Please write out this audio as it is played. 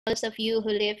those of you who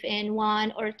live in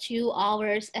 1 or 2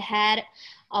 hours ahead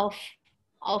of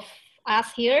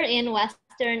us here in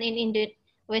Western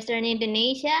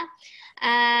Indonesia.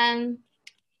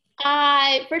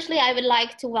 Firstly, I would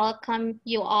like to welcome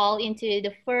you all into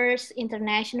the first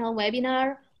international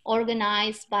webinar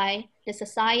organized by the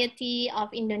Society of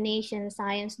Indonesian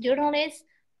Science Journalists,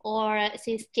 or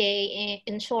SISJ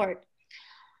in short.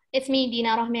 It's me,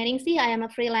 Dina Rohmeningsi. I am a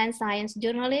freelance science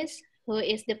journalist who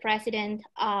is the president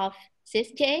of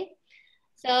SISJ.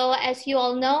 So as you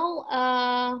all know,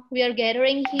 we are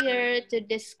gathering here to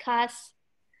discuss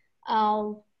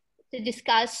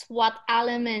what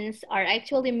elements are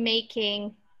actually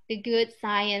making the good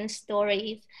science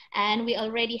stories. And we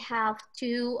already have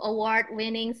 2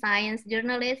 award-winning science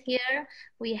journalists here.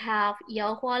 We have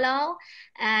Yao Hua Law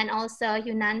and also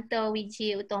Yunanto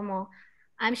Wiji Utomo.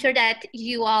 I'm sure that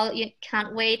you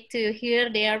can't wait to hear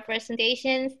their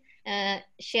presentations,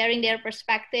 sharing their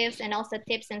perspectives and also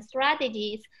tips and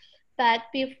strategies. But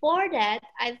before that,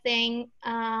 I think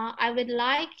I would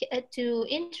like to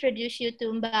introduce you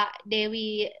to Mbak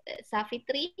Dewi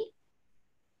Savitri.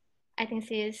 I think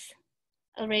she's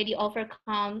already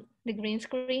overcome the green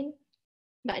screen.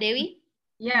 Mbak Dewi?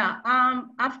 Yeah,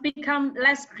 I've become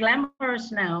less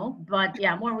glamorous now, but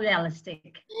yeah, more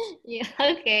realistic. Yeah,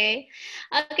 okay.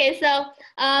 Okay, so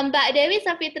Mbak Dewi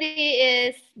Savitri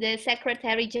is the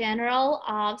Secretary General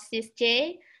of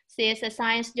SISJ. She is a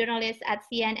science journalist at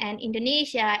CNN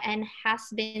Indonesia and has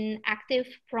been active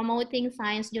promoting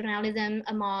science journalism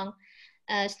among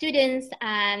students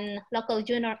and local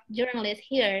journalists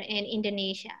here in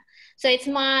Indonesia. So it's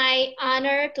my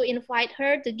honor to invite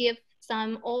her to give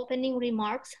some opening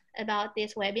remarks about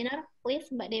this webinar. Please,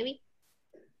 Mbak Dewi.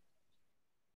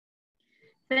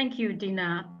 Thank you,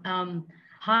 Dina.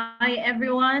 Hi,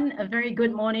 everyone. A very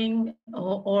good morning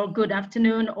or good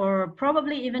afternoon, or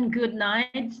probably even good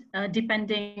night,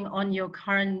 depending on your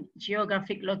current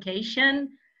geographic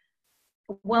location.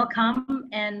 Welcome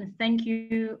and thank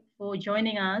you for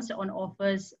joining us on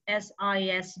OFFA's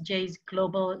SISJ's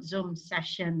Global Zoom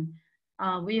session.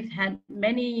 We've had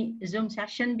many Zoom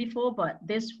sessions before, but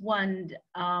this one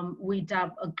we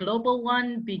dub a global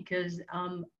one because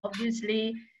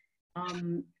obviously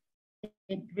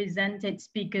it presented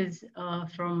speakers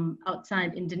from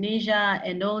outside Indonesia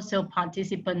and also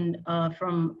participants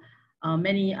from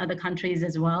many other countries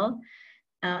as well.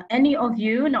 Any of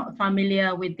you not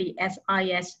familiar with the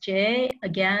SISJ,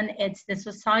 again, it's the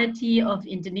Society of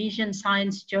Indonesian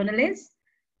Science Journalists.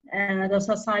 The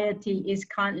society is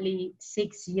currently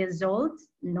 6 years old,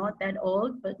 not that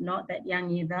old, but not that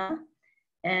young either.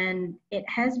 And it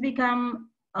has become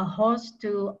a host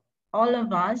to all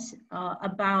of us,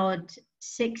 about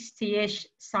 60-ish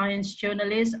science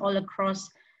journalists all across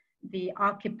the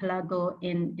archipelago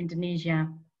in Indonesia.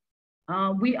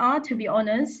 We are, to be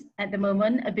honest, at the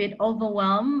moment, a bit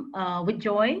overwhelmed with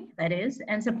joy, that is,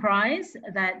 and surprise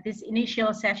that this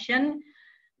initial session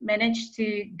managed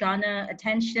to garner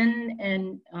attention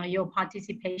and your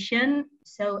participation.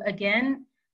 So again,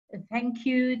 thank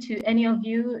you to any of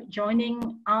you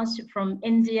joining us from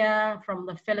India, from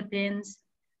the Philippines,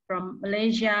 from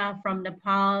Malaysia, from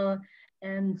Nepal,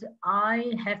 and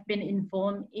I have been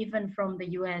informed even from the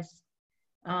US.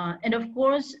 And of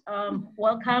course,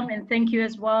 welcome and thank you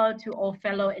as well to all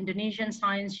fellow Indonesian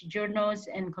science journalists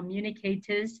and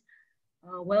communicators.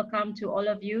 Welcome to all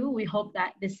of you. We hope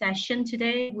that this session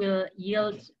today will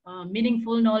yield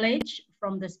meaningful knowledge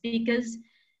from the speakers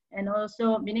and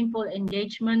also meaningful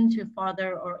engagement to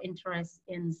further our interest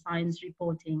in science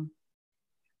reporting.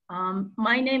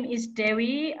 My name is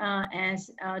Dewi. As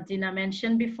Dina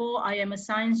mentioned before, I am a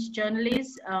science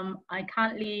journalist. I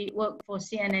currently work for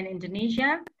CNN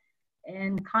Indonesia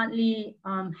and currently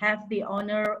have the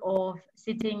honor of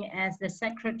sitting as the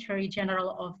Secretary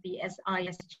General of the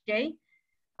SISJ.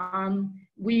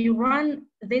 We run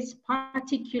this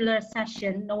particular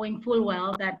session knowing full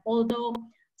well that although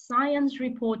science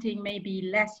reporting may be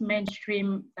less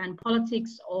mainstream than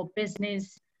politics or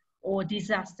business or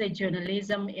disaster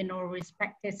journalism in our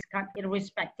respective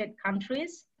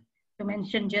countries, to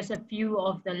mention just a few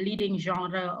of the leading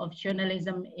genre of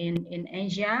journalism in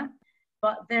Asia.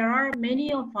 But there are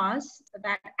many of us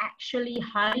that are actually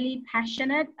highly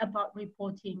passionate about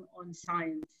reporting on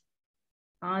science.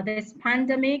 This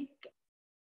pandemic,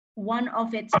 one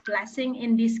of its blessing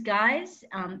in disguise,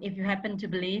 if you happen to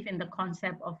believe in the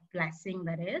concept of blessing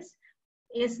that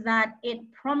is that it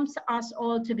prompts us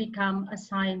all to become a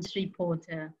science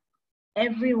reporter.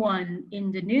 Everyone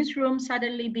in the newsroom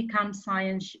suddenly becomes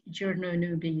science journal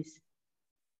newbies.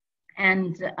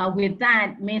 And with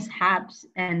that, mishaps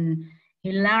and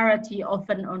hilarity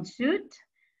often ensued.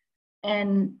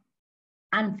 and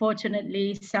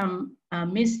unfortunately some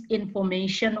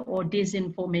misinformation or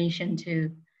disinformation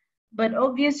too. But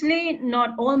obviously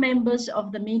not all members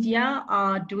of the media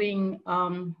are doing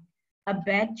a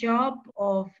bad job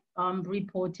of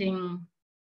reporting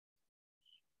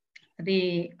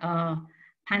the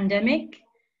pandemic.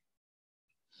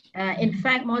 In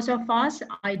fact, most of us,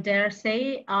 I dare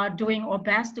say, are doing our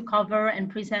best to cover and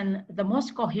present the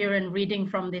most coherent reading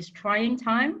from this trying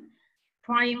time,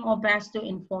 trying our best to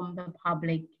inform the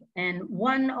public. And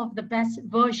one of the best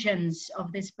versions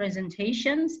of these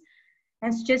presentations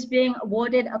has just been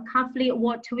awarded a Kafli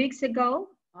Award 2 weeks ago.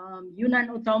 Yunan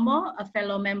Utomo, a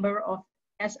fellow member of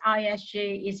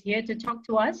SISJ, is here to talk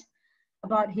to us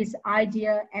about his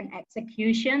idea and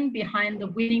execution behind the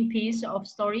winning piece of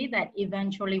story that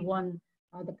eventually won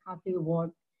the Kafli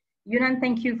Award. Yunan,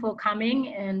 thank you for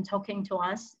coming and talking to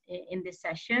us in this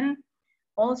session.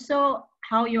 Also,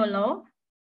 Hao Hua Law,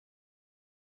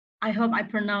 I hope I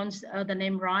pronounced the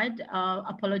name right.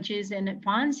 Apologies in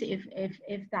advance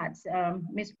if that's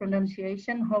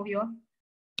mispronunciation. Hao Hua,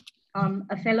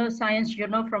 a fellow science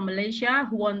journal from Malaysia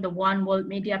who won the One World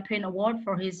Media Print Award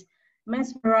for his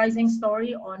mesmerizing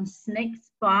story on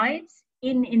snakebite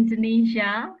in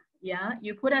Indonesia. Yeah,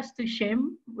 you put us to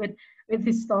shame with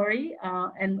this story,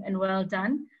 and well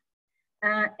done.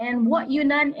 And what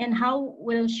Yunan and Hao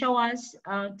will show us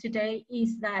today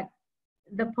is that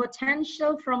the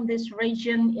potential from this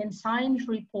region in science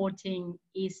reporting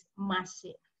is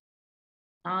massive.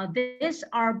 These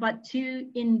are but two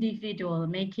individuals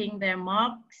making their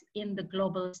marks in the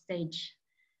global stage,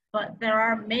 but there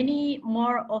are many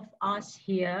more of us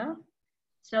here.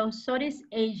 So Southeast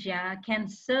Asia can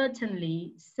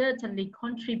certainly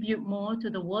contribute more to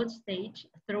the world stage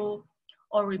through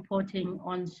our reporting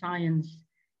on science.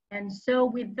 And so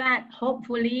with that,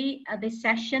 hopefully this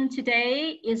session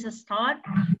today is a start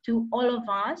to all of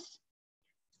us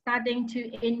starting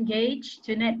to engage,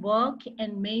 to network,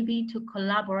 and maybe to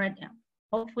collaborate,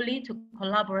 hopefully to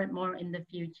collaborate more in the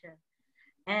future.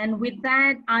 And with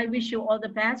that, I wish you all the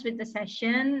best with the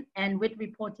session and with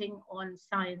reporting on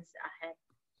science ahead.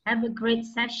 Have a great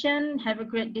session, have a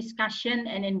great discussion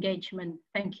and engagement.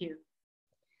 Thank you.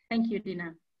 Thank you,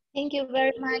 Dina. Thank you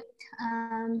very much,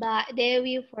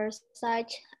 Dewi, for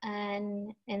such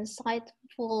an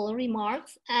insightful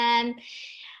remarks. And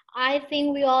I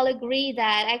think we all agree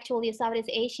that actually Southeast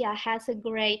Asia has a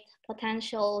great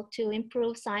potential to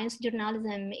improve science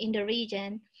journalism in the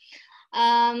region.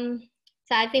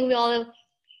 So I think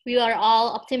we are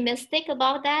all optimistic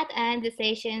about that, and the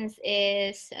sessions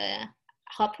is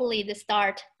hopefully the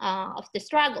start of the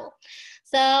struggle.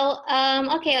 So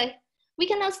okay. We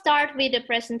can now start with the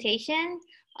presentation.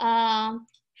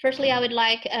 Firstly, I would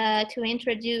like to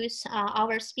introduce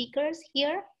our speakers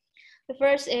here. The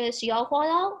first is Yao Hua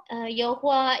Law. Yao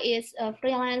Hua is a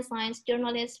freelance science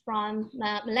journalist from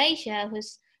Malaysia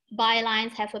whose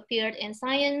bylines have appeared in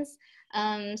Science,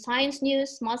 Science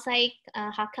News, Mosaic,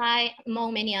 Hakai,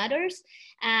 among many others.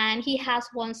 And he has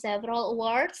won several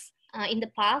awards in the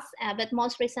past, but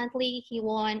most recently he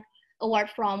won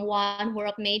award from One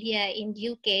World Media in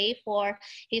UK for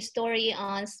his story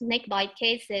on snakebite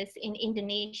cases in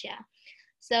Indonesia.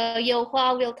 So Yao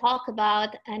Hua will talk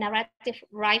about narrative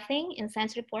writing in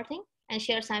science reporting and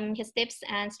share some of his tips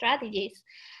and strategies.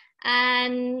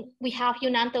 And we have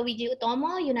Yunanto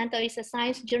Utomo. Yunanto is a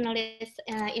science journalist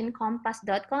in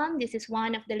Kompas.com. This is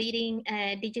one of the leading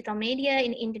digital media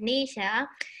in Indonesia.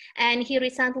 And he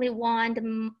recently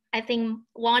won, I think,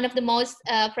 one of the most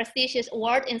prestigious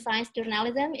awards in science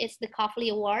journalism. It's the Kafli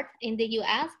Award in the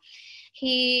US.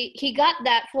 He got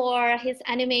that for his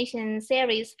animation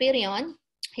series, Firion.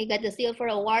 He got the silver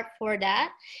award for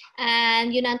that.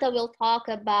 And Yunanto will talk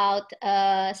about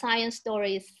science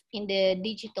stories in the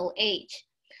digital age.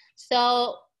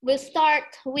 So we'll start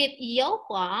with Yao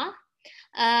Hua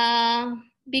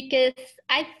because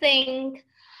I think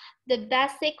the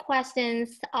basic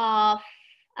questions of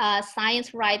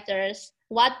science writers,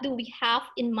 what do we have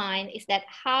in mind, is that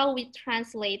how we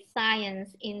translate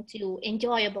science into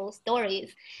enjoyable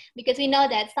stories. Because we know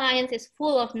that science is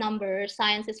full of numbers,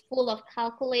 science is full of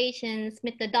calculations,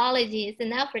 methodologies,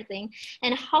 and everything.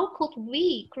 And how could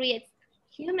we create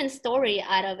human story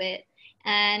out of it?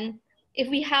 And if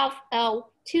we have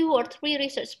 2 or 3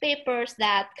 research papers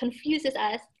that confuses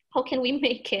us, how can we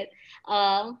make it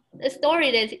a story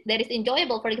that is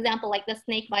enjoyable? For example, like the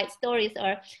snakebite stories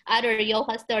or other Yao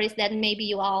Hua stories that maybe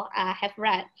you all have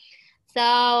read.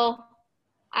 So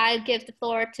I'll give the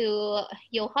floor to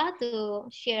Yao Hua to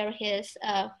share his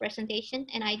presentation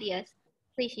and ideas.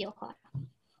 Please, Yao Hua.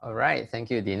 All right, thank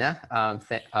you, Dina.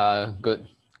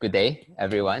 Good day,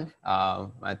 everyone.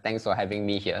 Thanks for having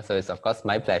me here. So it's of course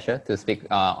my pleasure to speak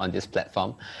on this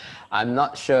platform. I'm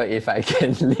not sure if I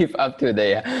can live up to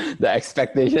the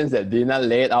expectations that Dina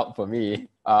laid out for me.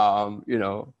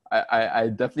 I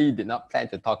definitely did not plan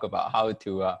to talk about how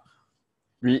to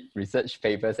read research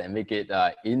papers and make it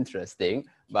interesting.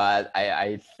 But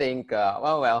I think,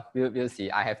 we'll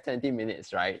see. I have 20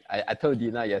 minutes, right? I told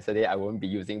Dina yesterday I won't be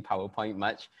using PowerPoint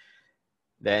much.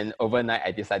 Then overnight,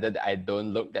 I decided that I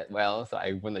don't look that well, so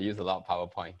I'm going to use a lot of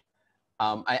PowerPoint.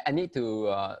 I need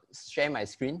to share my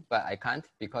screen, but I can't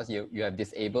because you have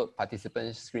disabled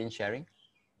participant screen sharing.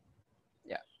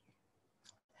 Yeah.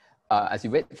 As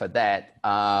you wait for that,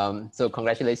 so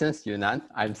congratulations, Yunnan.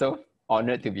 I'm so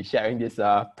honored to be sharing this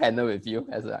panel with you.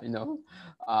 As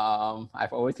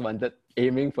I've always wanted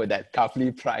aiming for that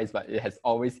Kafli prize, but it has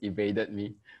always evaded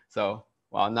me. So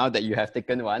well, now that you have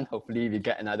taken one, hopefully we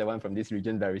get another one from this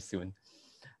region very soon.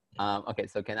 Okay,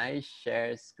 so can I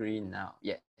share screen now?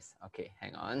 Yes, okay,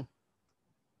 hang on.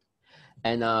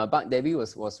 And but Debbie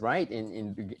was right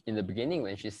in the beginning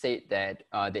when she said that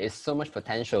there is so much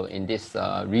potential in this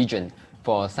region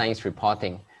for science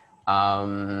reporting.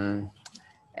 I'm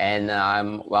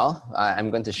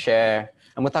going to share,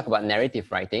 I'm going to talk about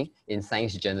narrative writing in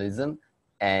science journalism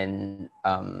and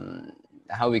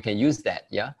how we can use that,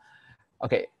 yeah?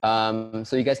 Okay,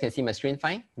 so you guys can see my screen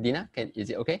fine? Dina,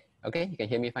 is it okay? Okay, you can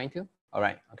hear me fine too? All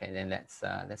right, okay, then let's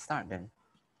start then.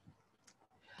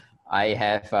 I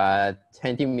have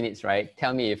 20 minutes, right?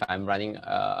 Tell me if I'm running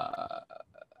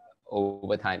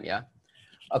over time, yeah?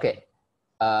 Okay,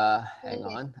 hang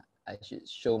on. I should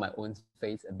show my own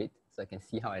face a bit so I can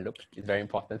see how I look. It's very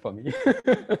important for me.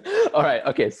 All right,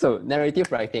 okay, so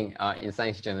narrative writing in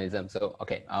science journalism. So,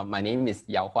 okay, my name is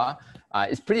Yao Hua.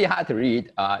 It's pretty hard to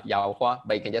read, Yao Hua,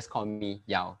 but you can just call me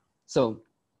Yao. So,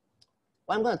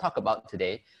 what I'm going to talk about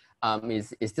today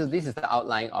this is the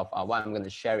outline of what I'm going to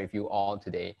share with you all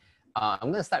today. I'm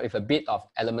going to start with a bit of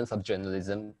elements of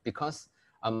journalism because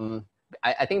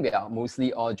I think we are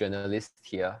mostly all journalists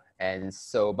here. And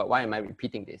so, but why am I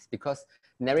repeating this? Because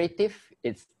narrative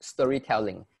is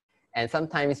storytelling. And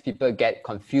sometimes people get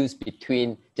confused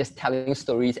between just telling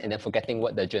stories and then forgetting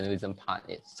what the journalism part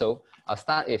is. So I'll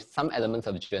start with some elements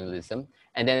of journalism,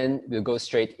 and then we'll go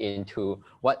straight into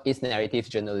what is narrative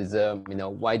journalism, you know,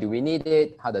 why do we need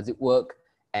it, how does it work,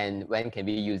 and when can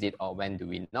we use it or when do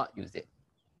we not use it.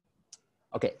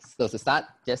 Okay, so to start,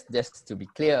 just to be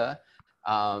clear,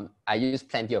 I use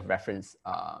plenty of reference,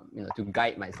 to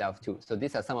guide myself too. So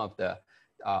these are some of the,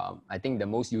 I think the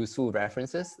most useful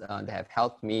references that have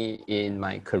helped me in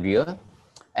my career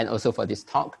and also for this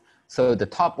talk. So the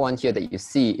top one here that you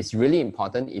see is really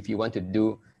important if you want to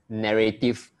do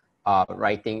narrative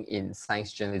writing in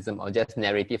science journalism or just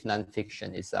narrative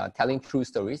nonfiction. It's telling true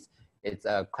stories. It's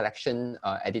a collection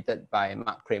edited by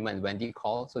Mark Kramer and Wendy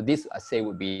Call. So this, I say,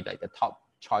 would be like the top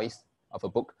choice of a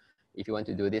book if you want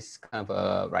to do this kind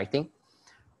of writing.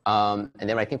 And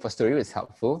then writing for story is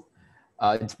helpful.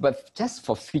 But just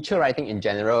for feature writing in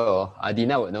general,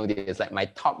 Dina would know this, like my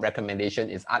top recommendation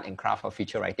is Art and Craft of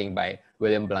Feature Writing by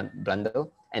William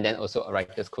Blundell, and then also A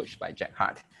Writer's Coach by Jack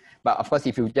Hart. But of course,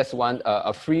 if you just want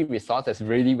a free resource that's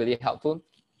really, really helpful,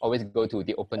 always go to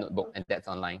the Open Notebook, and that's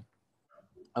online.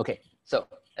 Okay, so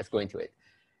let's go into it.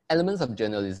 Elements of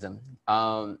journalism.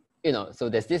 So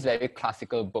there's this very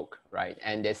classical book, right?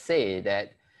 And they say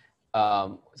that,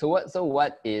 so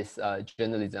what is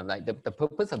journalism? Like the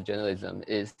purpose of journalism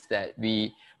is that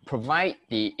we provide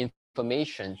the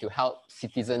information to help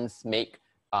citizens make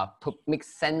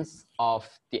sense of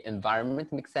the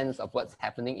environment, make sense of what's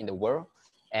happening in the world,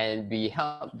 and we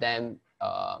help them,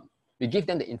 we give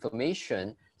them the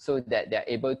information so that they're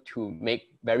able to make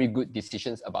very good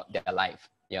decisions about their life,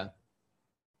 yeah?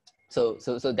 So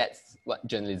that's what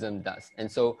journalism does.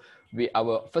 And so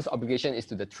our first obligation is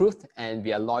to the truth, and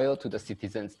we are loyal to the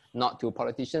citizens, not to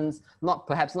politicians,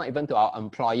 perhaps not even to our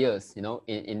employers,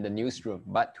 in the newsroom,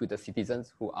 but to the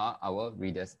citizens who are our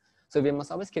readers. So we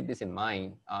must always keep this in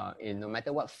mind in no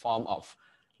matter what form of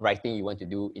writing you want to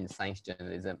do in science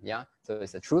journalism, yeah? So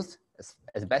it's the truth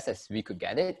as best as we could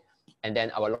get it. And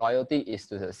then our loyalty is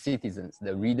to the citizens,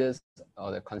 the readers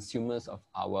or the consumers of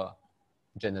our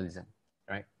journalism,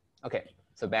 right? Okay,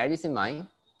 so bear this in mind.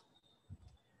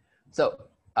 So,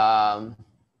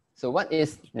 so what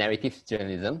is narrative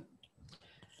journalism?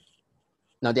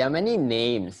 Now, there are many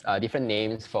names, different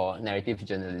names for narrative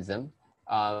journalism.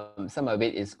 Some of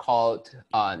it is called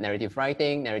narrative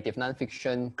writing, narrative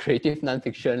nonfiction, creative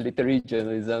nonfiction, literary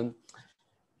journalism.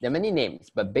 There are many names,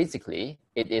 but basically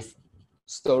it is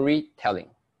storytelling,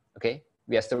 okay?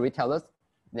 We are storytellers.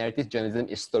 Narrative journalism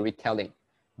is storytelling,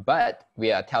 but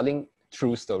we are telling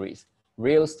true stories,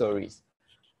 real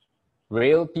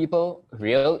people,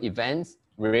 real events,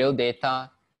 real data,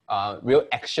 real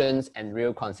actions, and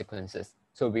real consequences.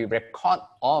 So we record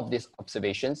all of these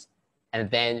observations and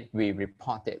then we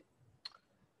report it.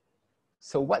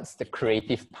 So what's the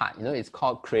creative part? You know, it's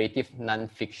called creative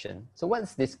nonfiction. So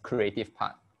what's this creative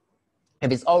part?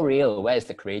 If it's all real, where is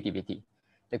the creativity?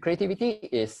 The creativity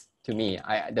is, to me,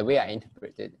 the way I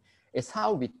interpret it, is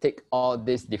how we take all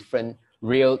these different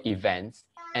real events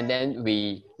and then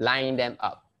we line them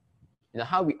up. You know,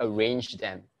 how we arrange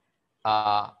them.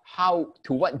 To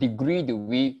what degree do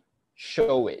we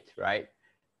show it, right?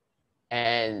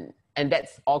 And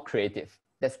that's all creative.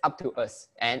 That's up to us.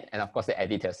 And of course the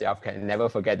editors, yeah, I can never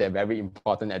forget the very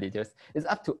important editors. It's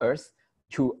up to us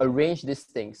to arrange these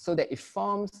things so that it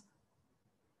forms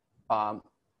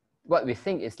what we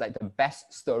think is like the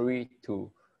best story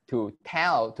to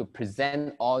tell, to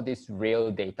present all this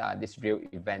real data, these real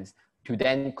events, to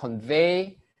then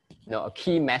convey, you know, a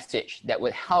key message that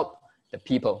would help the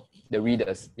people, the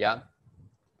readers, yeah,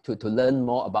 to learn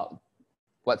more about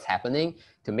what's happening,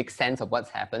 to make sense of what's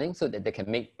happening so that they can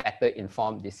make better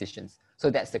informed decisions. So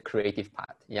that's the creative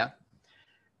part, yeah?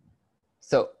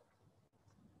 So,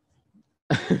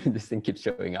 this thing keeps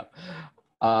showing up.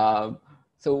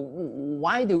 So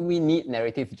why do we need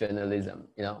narrative journalism,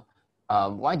 you know?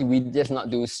 Why do we just not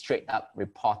do straight up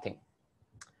reporting?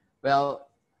 Well,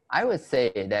 I would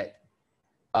say that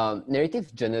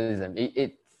narrative journalism,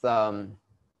 it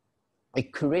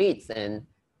creates an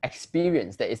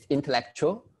experience that is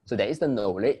intellectual, so there is the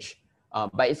knowledge,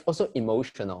 but it's also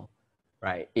emotional,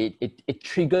 right? It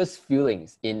triggers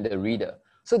feelings in the reader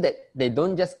so that they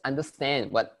don't just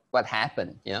understand what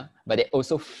happened, yeah, but they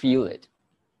also feel it.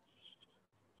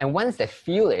 And once they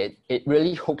feel it, it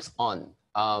really hooks on.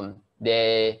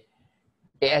 It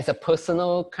has a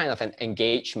personal kind of an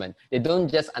engagement. They don't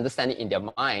just understand it in their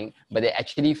mind, but they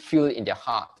actually feel it in their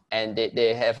heart. And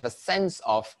they have a sense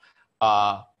of,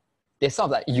 they sort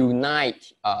of like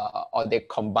unite or they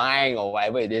combine or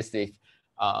whatever it is with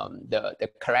the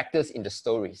characters in the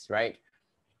stories, right?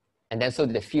 And then so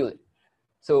they feel it.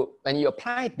 So when you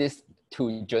apply this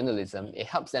to journalism, it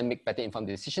helps them make better informed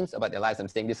decisions about their lives. I'm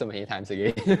saying this so many times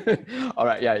again. All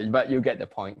right, yeah, but you get the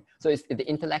point. So it's the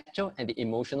intellectual and the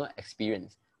emotional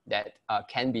experience that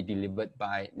can be delivered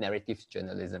by narrative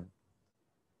journalism.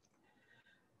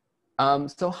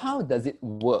 So how does it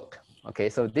work? Okay,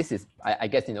 so this is, I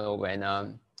guess, you know, when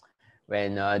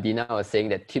Dina was saying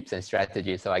that tips and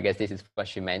strategies, so I guess this is what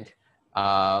she meant.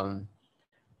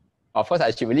 Of course,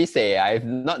 I should really say I've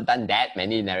not done that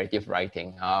many narrative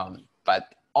writing,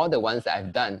 but all the ones that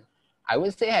I've done, I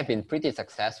would say have been pretty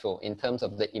successful in terms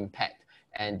of the impact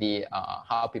and the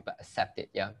how people accept it,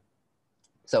 yeah?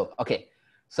 So, okay,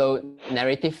 so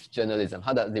narrative journalism,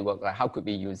 how does it work? Like, how could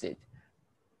we use it?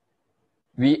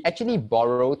 We actually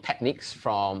borrow techniques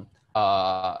from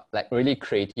like really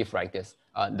creative writers,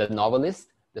 the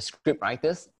novelists, the script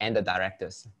writers, and the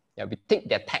directors. Yeah, we take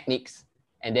their techniques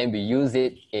and then we use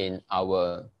it in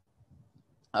our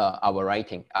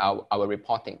writing, our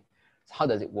reporting. So how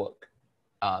does it work?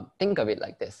 Think of it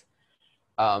like this.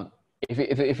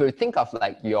 If you think of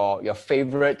like your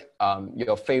favorite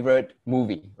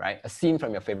movie, right? A scene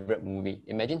from your favorite movie.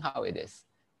 Imagine how it is.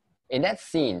 In that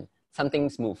scene,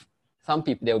 something's moved. Some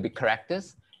people, there will be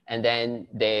characters, and then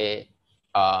they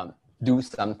do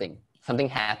something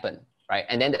happen, right?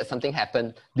 And then that something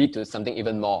happen lead to something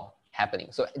even more happening.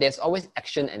 So there's always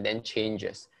action and then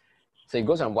changes. So it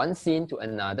goes from one scene to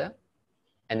another,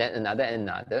 and then another and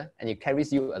another, and it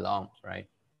carries you along, right?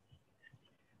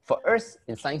 For us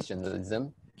in science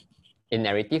journalism, in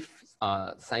narrative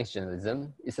science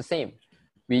journalism, it's the same.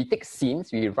 We take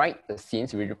scenes, we write the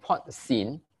scenes, we report the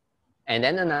scene, and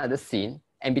then another scene,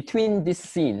 and between these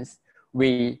scenes,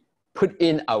 we put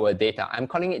in our data. I'm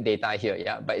calling it data here,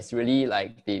 yeah, but it's really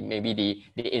like maybe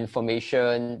the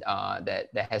information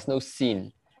that has no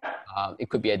scene. It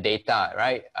could be a data,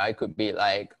 right? It could be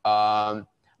like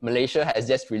Malaysia has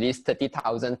just released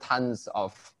 30,000 tons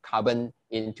of carbon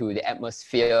into the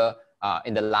atmosphere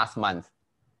in the last month.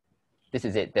 This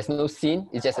is it. There's no scene,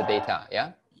 it's just a data,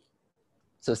 yeah?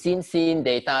 So scene,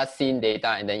 data,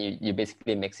 and then you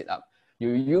basically mix it up.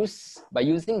 By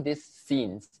using these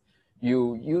scenes,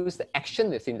 you use the action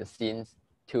within the scenes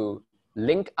to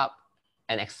link up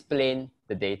and explain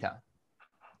the data.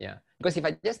 Yeah, because if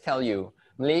I just tell you,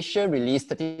 Malaysia released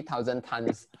 30,000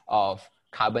 tons of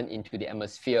carbon into the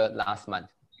atmosphere last month,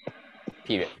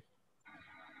 period.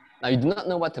 Now you do not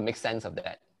know what to make sense of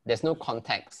that. There's no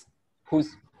context. Who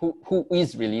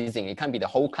is releasing? It can't be the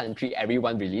whole country,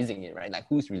 everyone releasing it, right? Like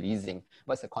who's releasing?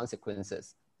 What's the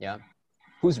consequences? Yeah,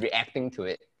 who's reacting to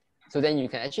it? So then you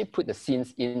can actually put the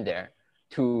scenes in there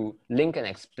to link and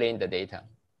explain the data.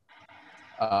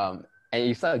 And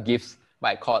it sort of gives what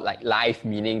I call like live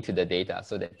meaning to the data,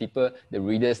 so that the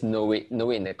readers know it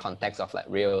in the context of like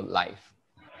real life.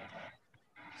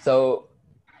 So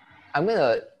I'm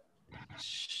gonna,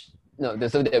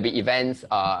 so there'll be events,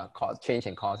 change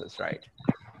and causes, right?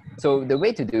 So the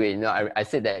way to do it, I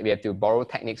said that we have to borrow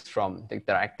techniques from the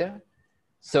director.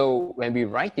 So when we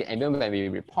write it, and then when we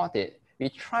report it, we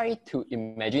try to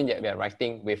imagine that we are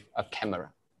writing with a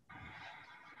camera.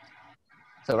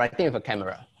 So writing with a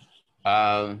camera.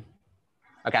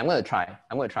 Okay, I'm gonna try,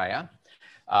 yeah?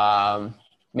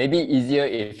 Maybe easier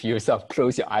if you sort of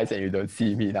close your eyes and you don't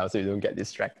see me now, so you don't get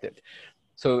distracted.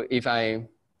 So if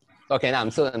okay, now I'm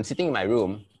sitting in my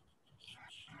room.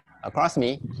 Across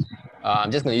me, I'm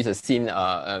just gonna use a scene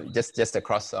just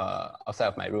across outside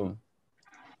of my room.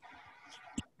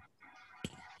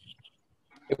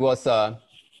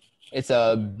 It's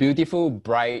a beautiful,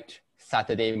 bright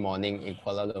Saturday morning in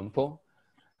Kuala Lumpur.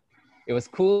 It was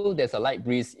cool. There's a light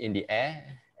breeze in the air,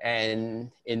 and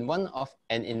in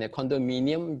a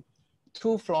condominium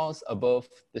 2 floors above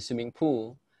the swimming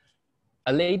pool,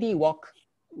 a lady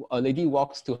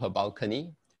walks to her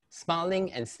balcony,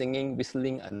 smiling and singing,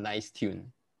 whistling a nice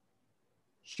tune.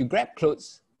 She grabbed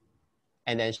clothes,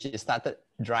 and then she started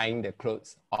drying the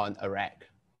clothes on a rack.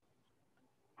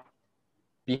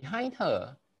 Behind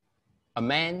her, a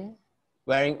man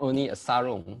wearing only a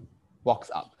sarong walks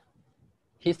up.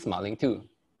 He's smiling too.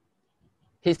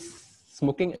 He's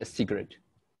smoking a cigarette.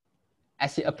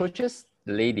 As he approaches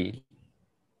the lady,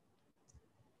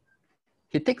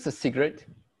 he takes a cigarette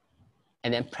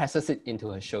and then presses it into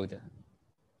her shoulder.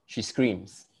 She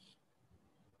screams.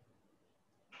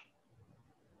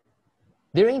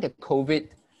 During the COVID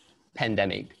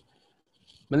pandemic,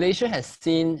 Malaysia has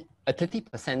seen a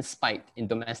 30% spike in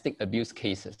domestic abuse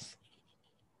cases,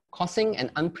 causing an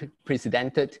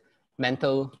unprecedented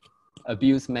mental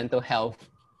health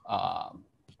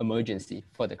emergency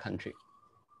for the country.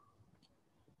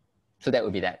 So that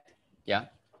would be that, yeah?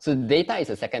 So data is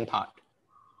the second part.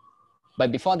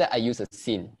 But before that, I use a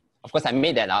scene. Of course, I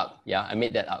made that up, yeah, I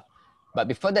made that up. But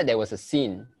before that, there was a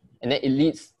scene, and then it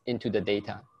leads into the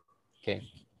data, okay?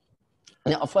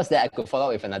 And then of course, that I could follow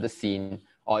with another scene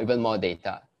or even more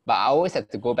data. But I always have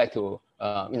to go back to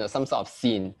some sort of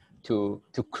scene to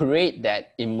create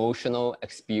that emotional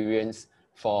experience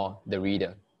for the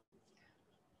reader.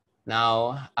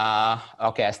 Now,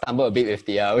 okay, I stumbled a bit with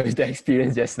the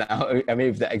experience just now. I mean,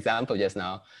 with the example just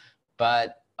now,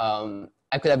 but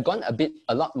I could have gone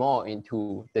a lot more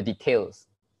into the details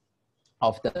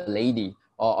of the lady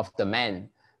or of the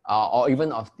man, or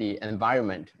even of the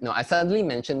environment. I suddenly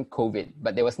mentioned COVID,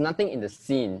 but there was nothing in the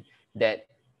scene that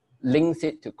links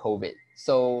it to COVID.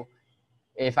 So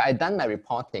if I had done my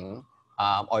reporting,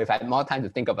 or if I had more time to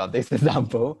think about this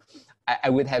example,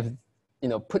 I would have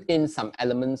put in some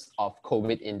elements of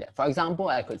COVID in there. For example,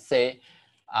 I could say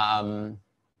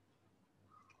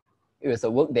it was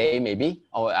a work day maybe,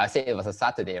 or I say it was a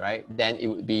Saturday, right? Then it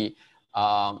would be,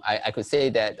 I could say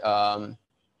that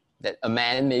that a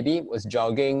man maybe was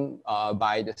jogging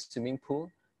by the swimming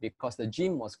pool because the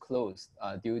gym was closed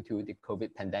due to the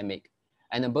COVID pandemic.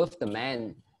 And above the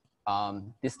man,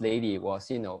 this lady was,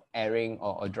 airing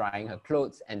or drying her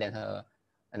clothes, and then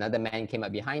another man came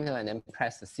up behind her and then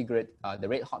pressed the cigarette, the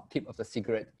red hot tip of the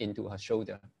cigarette into her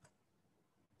shoulder.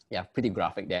 Yeah, pretty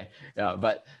graphic there. Yeah,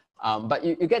 but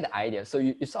you get the idea. So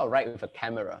you sort of write with a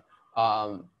camera.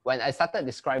 When I started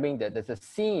describing the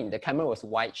scene, the camera was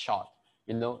wide shot,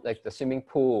 like the swimming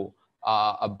pool,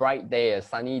 a bright day, a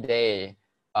sunny day.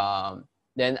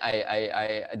 Then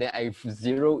I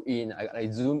zero in, I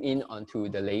zoom in onto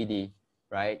the lady,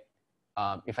 right?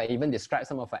 If I even describe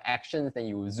some of her actions, then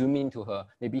you zoom into her,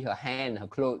 maybe her hand, her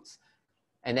clothes.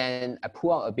 And then I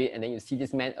pull out a bit, and then you see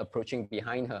this man approaching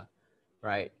behind her,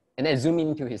 right? And then I zoom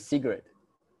into his cigarette.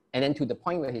 And then to the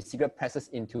point where his cigarette presses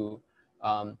into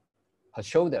her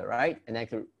shoulder, right? And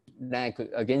then I could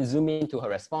again zoom into her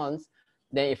response.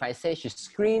 Then if I say she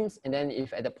screams, and then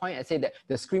if at the point I say that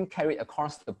the scream carried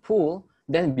across the pool,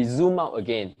 then we zoom out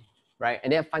again, right?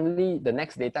 And then finally, the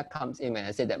next data comes in when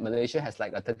I say that Malaysia has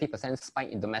like a 30% spike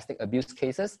in domestic abuse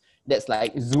cases. That's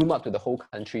like zoom up to the whole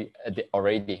country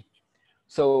already.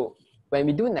 So when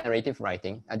we do narrative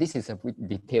writing, this is a bit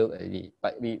detailed already,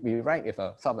 but we write with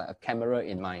a sort of like a camera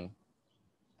in mind.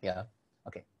 Yeah,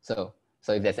 okay. So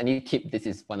if there's any tip, this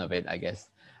is one of it, I guess.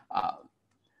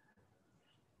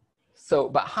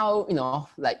 But how,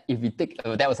 like if we take,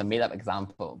 that was a made up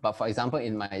example, but for example,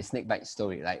 in my snakebite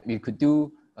story, like we could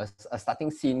do a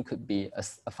starting scene could be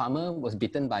a farmer was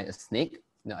bitten by a snake.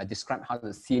 I described how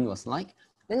the scene was like.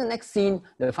 Then the next scene,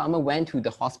 the farmer went to the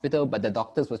hospital, but the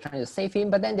doctors were trying to save him,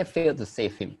 but then they failed to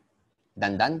save him.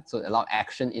 Done. So a lot of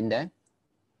action in there.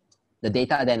 The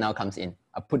data then now comes in.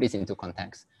 I'll put this into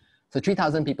context. So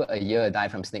 3,000 people a year die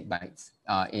from snake bites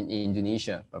in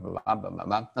Indonesia. Blah, blah, blah, blah, blah,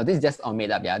 blah. Now this is just all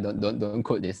made up. Yeah, don't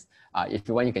quote this. If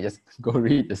you want, you can just go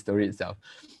read the story itself.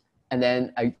 And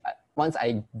then once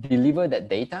I deliver that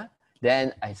data,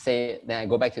 then I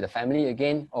go back to the family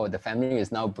again. Oh, the family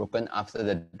is now broken after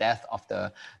the death of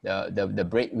the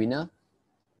breadwinner.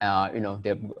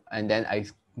 And then I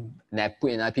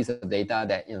put in another piece of data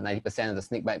that 90% of the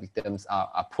snakebite victims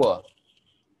are poor.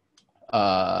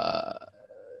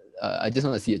 I just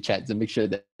want to see a chat to make sure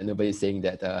that nobody's saying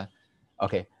that.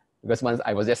 Okay, because once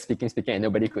I was just speaking, and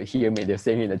nobody could hear me. They're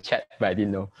saying in the chat, but I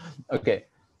didn't know. Okay.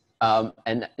 And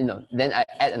then I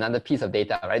add another piece of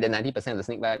data, right? That 90% of the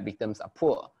snakebite victims are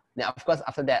poor. Now, of course,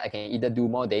 after that, I can either do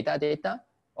more data,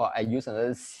 or I use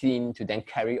another scene to then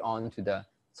carry on to the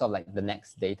sort of like the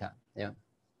next data. Yeah.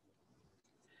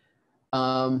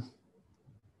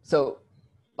 So,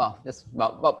 well, that's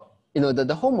about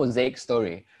the whole Mosaic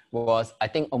story was, I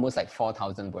think, almost like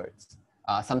 4,000 words,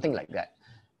 something like that.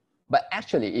 But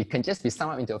actually, it can just be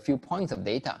summed up into a few points of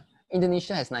data.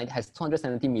 Indonesia has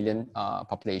 270 million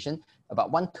population. About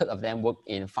 1/3 of them work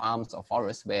in farms or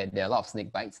forests where there are a lot of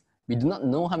snake bites. We do not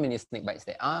know how many snake bites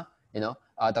there are.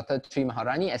 Dr. Tri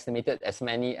Maharani estimated as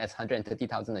many as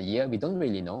 130,000 a year. We don't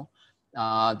really know.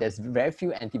 There's very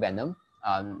few anti-venom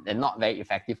and not very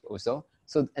effective also.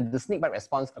 So the snake bite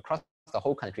response across the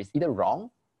whole country is either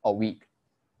wrong or weak,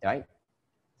 right?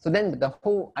 So then the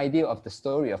whole idea of the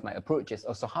story of my approach is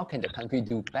also, how can the country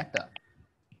do better?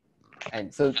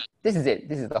 And so this is it.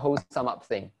 This is the whole sum up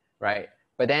thing, right?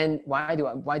 But then why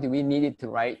do we need it to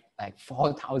write like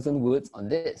 4,000 words on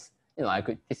this?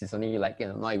 This is only like,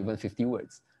 not even 50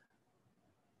 words.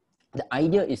 The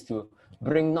idea is to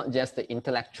bring not just the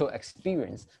intellectual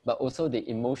experience, but also the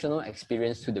emotional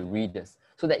experience to the readers,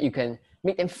 so that you can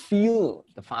make them feel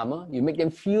the farmer, you make them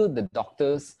feel the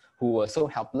doctors who were so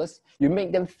helpless, you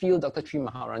make them feel Dr. Tri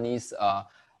Maharani's,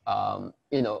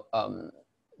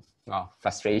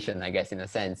 frustration, I guess, in a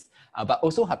sense, but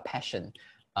also her passion.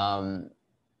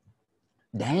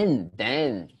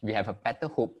 Then we have a better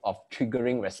hope of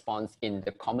triggering response in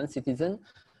the common citizen,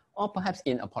 or perhaps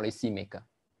in a policymaker.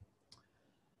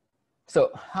 So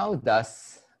how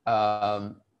does,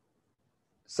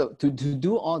 so to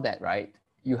do all that, right,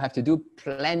 you have to do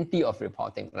plenty of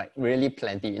reporting, like really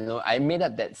plenty. I made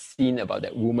up that scene about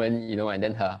that woman, and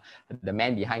then the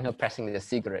man behind her pressing the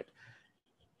cigarette.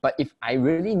 But if I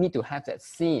really need to have that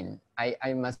scene,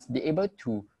 I must be able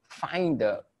to find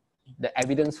the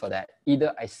evidence for that.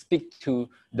 Either I speak to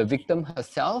the victim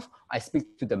herself, I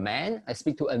speak to the man, I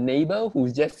speak to a neighbor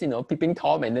who's just, peeping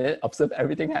Tom and then observe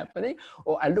everything happening,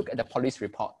 or I look at the police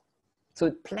report.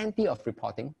 So plenty of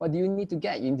reporting. What do you need to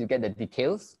get? You need to get the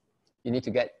details. You need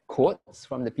to get quotes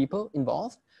from the people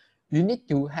involved. You need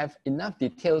to have enough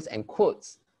details and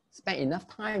quotes, spend enough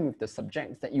time with the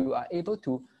subjects that you are able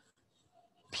to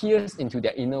pierce into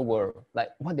their inner world, like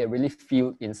what they really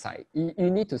feel inside. You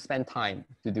need to spend time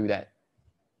to do that.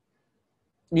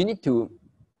 You need to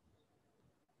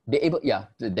be able,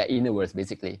 their inner words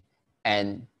basically,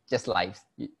 and just lives.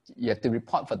 You have to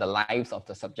report for the lives of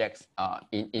the subjects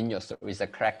in your stories, the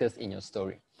characters in your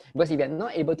story. Because if you're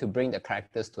not able to bring the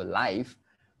characters to life,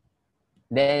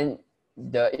 then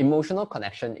the emotional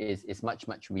connection is much,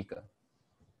 much weaker.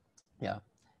 Yeah.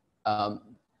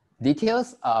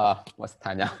 Details are, what's the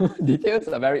time now? Details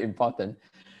are very important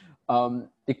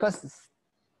because...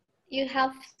 You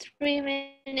have 3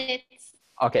 minutes.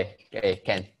 Okay,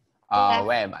 Ken.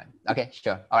 Where am I? Okay,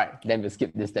 sure. All right, then we'll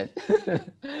skip this then.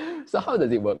 So how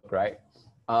does it work, right?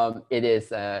 It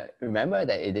is, remember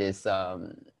that it is,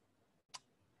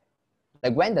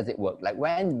 like when does it work? Like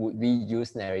when would we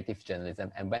use narrative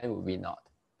journalism and when would we not?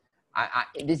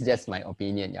 This is just my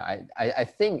opinion. Yeah, I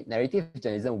think narrative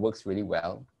journalism works really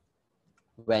well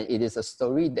when it is a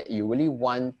story that you really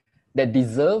want, that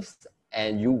deserves,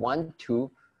 and you want to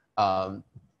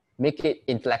make it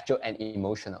intellectual and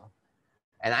emotional.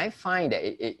 And I find that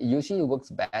it usually works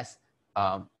best,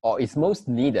 or it's most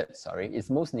needed, it's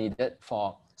most needed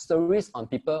for stories on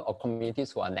people or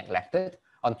communities who are neglected,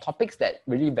 on topics that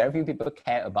really very few people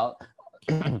care about,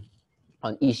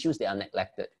 on issues that are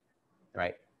neglected,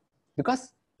 right?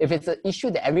 Because if it's an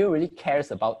issue that everyone really cares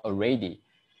about already,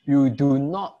 you do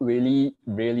not really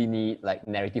need like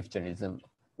narrative journalism.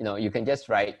 You can just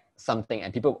write something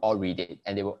and people will all read it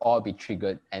and they will all be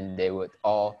triggered and they would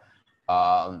all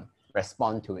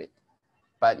respond to it.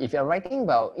 But if you're writing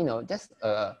about, just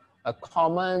a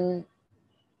common,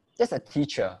 just a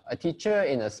teacher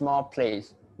in a small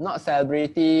place not a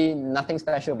celebrity, nothing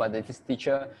special about this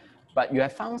teacher, but you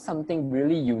have found something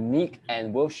really unique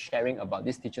and worth sharing about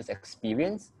this teacher's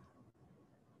experience,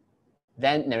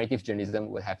 then narrative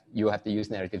journalism you have to use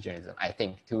narrative journalism, I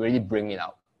think, to really bring it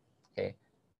out. Okay,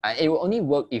 it will only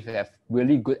work if you have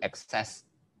really good access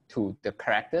to the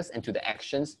characters and to the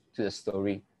actions, to the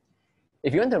story.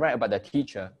 If you want to write about the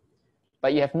teacher,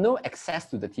 but you have no access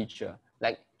to the teacher,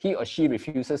 like he or she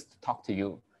refuses to talk to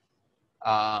you,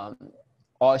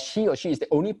 or she is the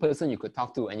only person you could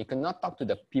talk to, and you cannot talk to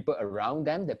the people around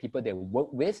them, the people they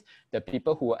work with, the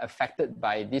people who are affected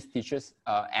by this teacher's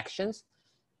actions,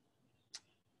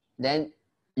 then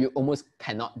you almost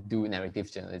cannot do narrative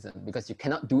journalism, because you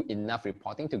cannot do enough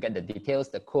reporting to get the details,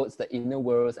 the codes, the inner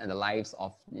worlds, and the lives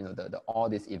of all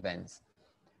these events.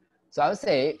 So I would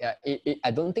say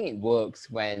I don't think it works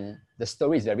when the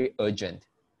story is very urgent,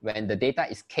 when the data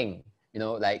is king,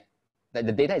 like the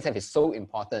data itself is so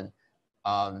important,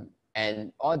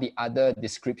 and all the other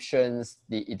descriptions,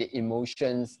 the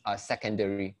emotions are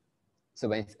secondary. So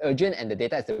when it's urgent and the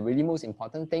data is the really most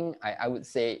important thing, I would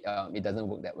say it doesn't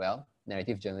work that well,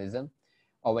 narrative journalism.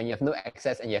 Or when you have no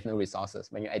access and you have no resources,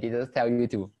 when your editors tell you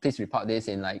to please report this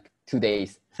in like 2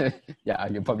 days, yeah,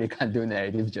 you probably can't do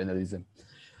narrative journalism.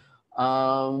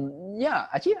 Yeah,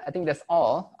 actually, I think that's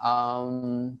all.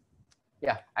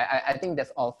 Yeah, I think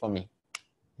that's all for me,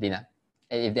 Dina.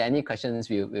 And if there are any questions,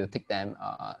 we'll take them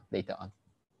later on.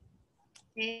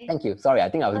 Okay. Thank you. Sorry, I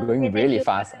think I was going really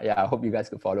fast. Yeah, I hope you guys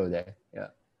could follow there. Yeah.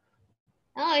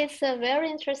 Oh, it's a very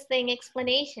interesting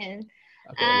explanation.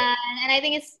 Okay, yeah. And I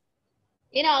think it's,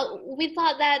 we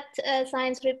thought that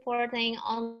science reporting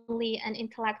only an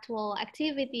intellectual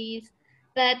activities,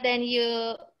 but then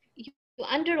you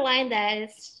underline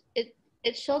that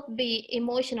it should be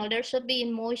emotional. There should be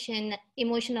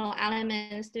emotional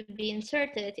elements to be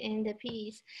inserted in the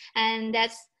piece, and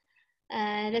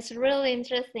that's really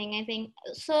interesting, I think.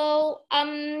 So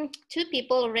 2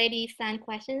 people already sent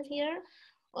questions here,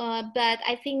 but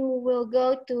I think we'll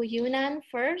go to Yunnan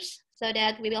first, so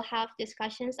that we will have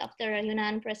discussions after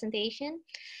Yunnan presentation.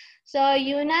 So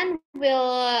Yunnan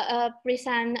will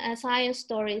present science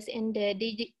stories in the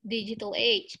digital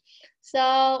age.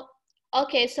 So,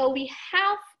 okay, so we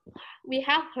have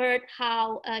heard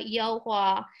how Yao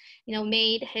Hua,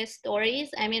 made his stories.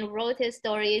 Wrote his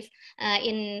stories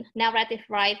in narrative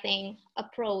writing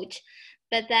approach.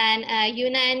 But then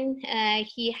Yunnan,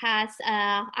 he has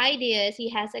ideas, he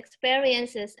has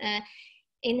experiences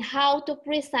in how to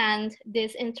present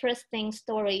these interesting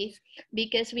stories,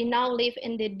 because we now live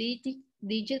in the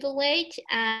digital age,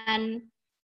 and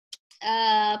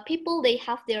people, they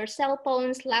have their cell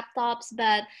phones, laptops,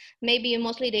 but maybe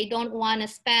mostly they don't want to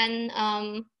spend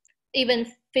even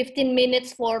 15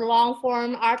 minutes for long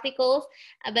form articles.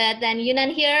 But then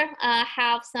Yunnan here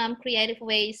have some creative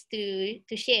ways to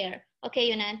share. Okay,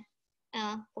 Yunnan,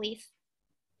 please.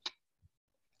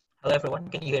 Hello everyone,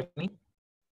 can you hear me?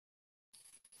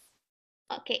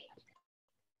 Okay.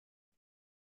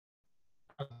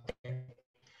 Okay.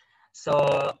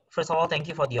 So first of all, thank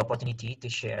you for the opportunity to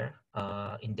share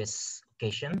in this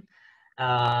occasion.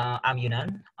 I'm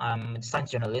Yunnan. I'm a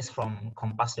science journalist from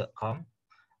Kompas.com.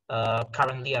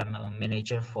 Currently, I'm a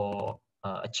manager for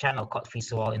a channel called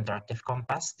Visual Interactive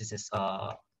Kompas. This is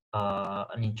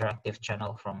an interactive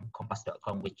channel from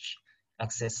Kompas.com, which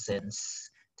exists since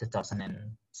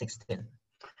 2016.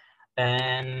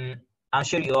 And I'm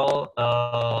sure you all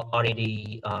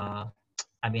already,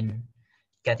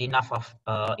 get enough of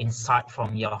insight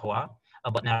from Yao Hua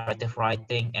about narrative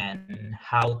writing and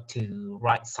how to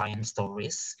write science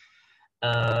stories.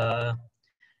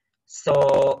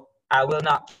 So I will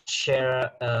not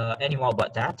share any more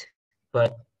about that,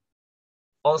 but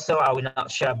also I will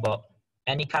not share about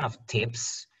any kind of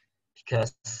tips,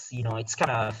 because it's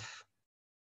kind of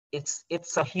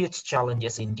it's a huge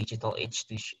challenges in digital age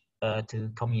to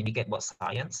communicate about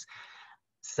science.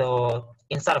 So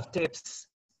instead of tips,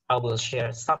 I will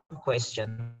share some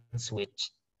questions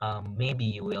which maybe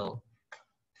you will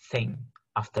think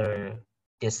after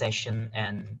this session,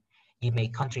 and you may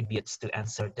contribute to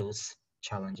answer those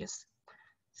challenges.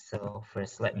 So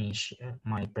first, let me share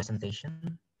my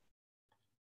presentation.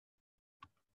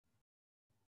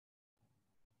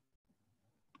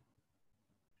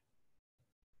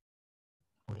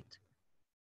 Wait.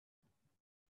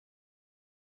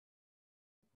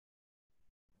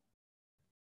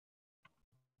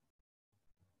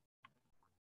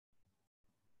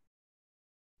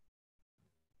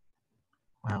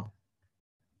 Wow.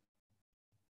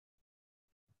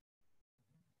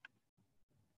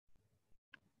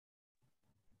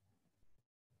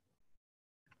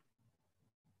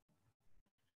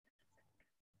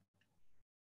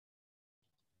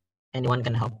 anyone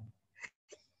can help.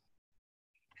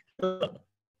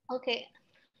 Okay.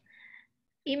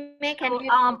 Ime, can you?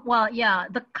 Well, yeah,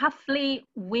 the Cuffley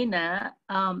winner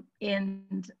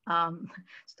in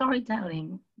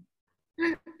storytelling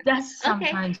does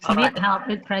sometimes need help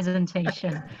with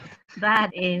presentation.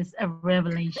 That is a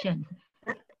revelation.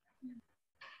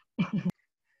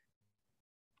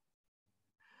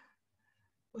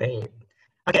 Wait.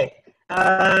 Okay.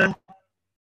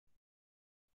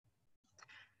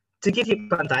 To give you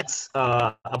context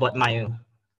about my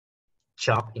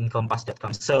job in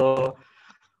Compass.com. So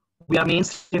we are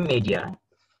mainstream media,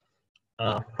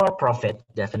 for profit,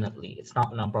 definitely. It's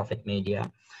not non-profit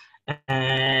media.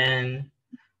 And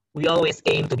we always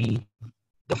aim to be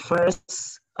the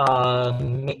first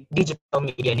digital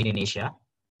media in Indonesia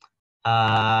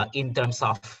in terms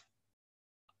of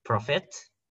profit,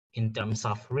 in terms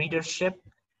of readership,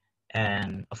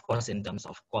 and of course in terms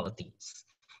of qualities.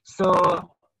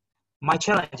 So my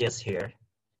challenges here,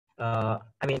 I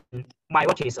mean, my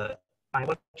work here is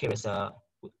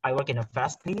I work in a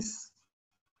fast pace.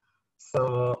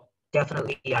 So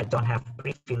definitely I don't have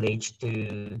privilege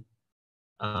to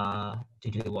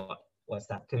do what's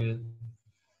that, to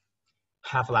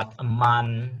have like a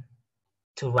month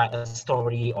to write a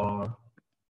story or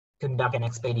conduct an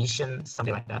expedition,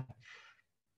 something like that.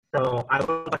 So I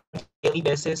work on a daily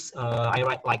basis. I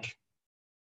write like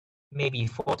maybe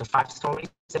 4 to 5 stories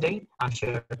a day. I'm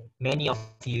sure many of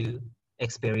you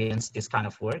experience this kind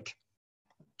of work.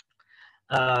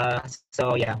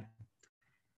 So yeah.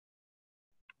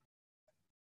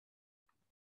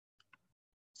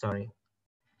 Sorry.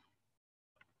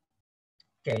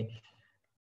 Okay.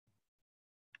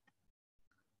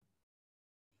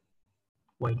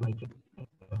 Wait. Okay.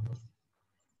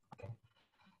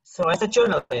 So as a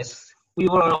journalist, we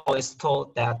were always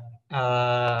told that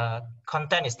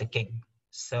content is the king.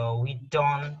 So we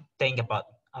don't think about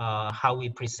how we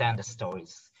present the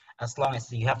stories. As long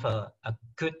as you have a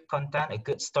good content, a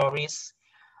good stories,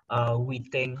 we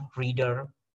think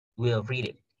reader will read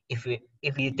it. If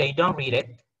they don't read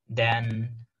it, then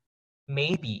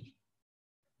maybe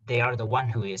they are the one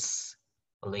who is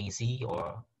lazy,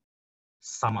 or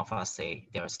some of us say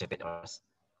they are stupid or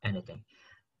anything.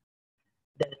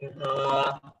 Then,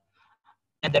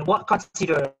 and then what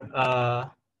consider a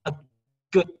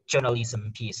good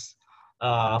journalism piece?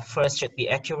 First should be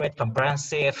accurate,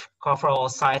 comprehensive, cover all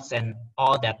sides, and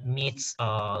all that meets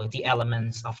the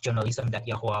elements of journalism that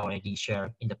Yao Hua already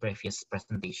shared in the previous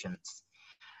presentations.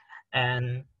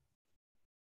 And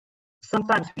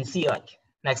sometimes we see, like,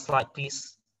 next slide,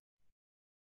 please.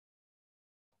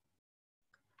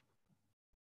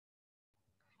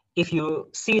 If you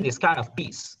see this kind of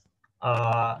piece,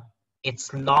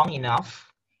 it's long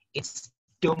enough, it's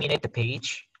dominate the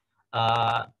page.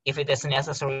 If it is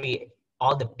necessary,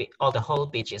 all the whole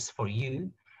page is for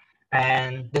you,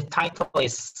 and the title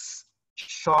is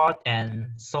short and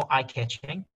so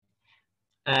eye-catching,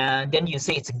 and then you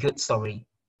say it's a good story,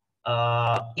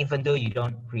 even though you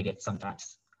don't read it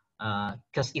sometimes.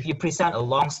 Because if you present a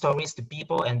long stories to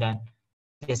people and then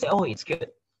they say, oh, it's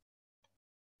good,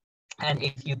 and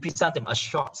if you present them a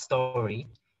short story,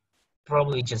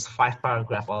 probably just 5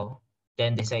 paragraphs, all,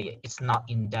 then they say it's not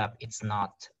in depth, it's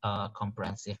not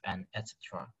comprehensive, and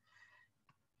etc.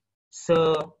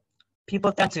 So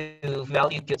people tend to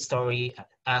value good story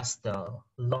as the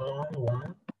long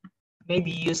one,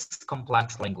 maybe use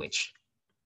complex language.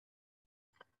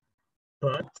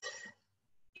 But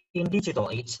in digital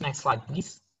age, next slide,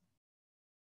 please.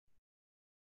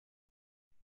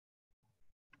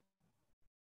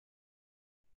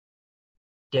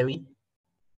 Gary.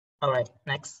 All right,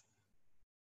 next.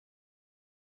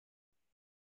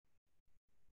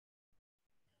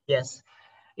 Yes,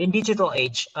 in digital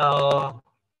age,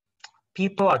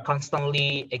 people are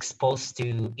constantly exposed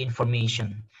to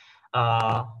information.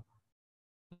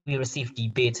 We receive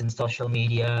debates in social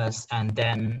medias, and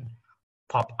then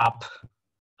pop up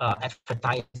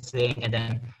advertising, and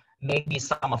then maybe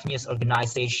some of news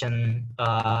organization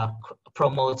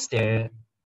promotes their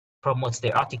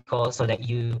article so that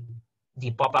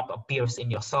the pop-up appears in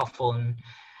your cell phone,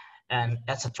 and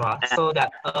etc. So that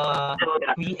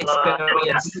we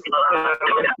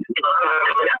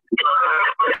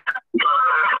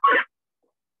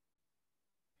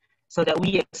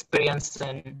experience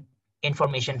an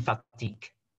information fatigue.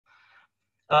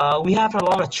 We have a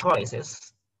lot of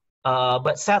choices,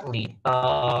 but sadly,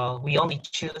 we only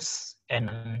choose,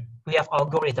 and we have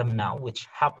algorithm now which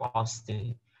help us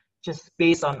to just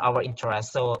based on our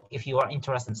interest. So if you are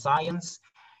interested in science,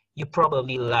 you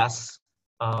probably less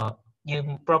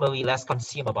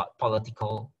consume about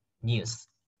political news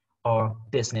or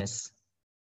business.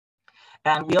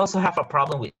 And we also have a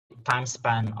problem with time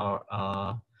span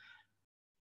or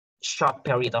short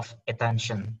period of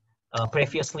attention.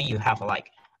 Previously, you have like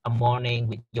a morning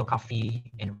with your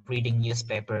coffee and reading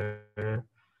newspaper.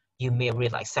 You may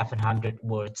read like 700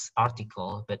 words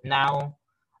article, but now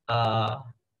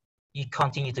you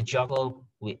continue to juggle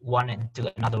with one and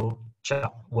to another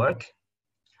job work.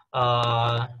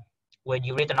 Uh, when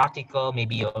you read an article,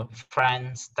 maybe your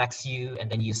friends text you, and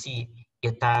then you see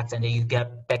your text, and then you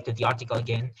get back to the article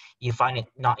again. You find it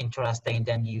not interesting,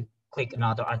 then you click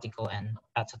another article, and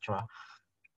etc.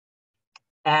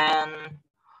 And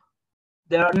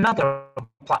there are another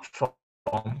platform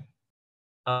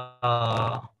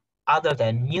other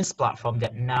than news platform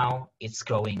that now it's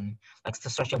growing, like the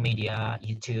social media,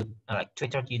 YouTube, like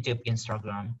Twitter, YouTube,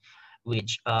 Instagram,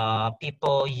 which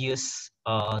people use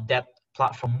that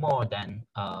platform more than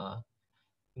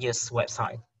news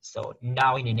website. So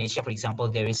now in Indonesia, for example,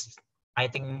 there is, I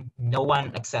think no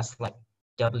one access like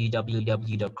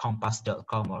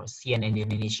www.kompas.com or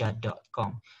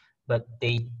cnnindonesia.com, but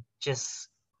they just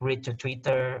read to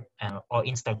Twitter or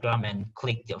Instagram and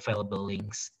click the available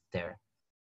links there.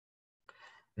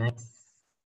 Next.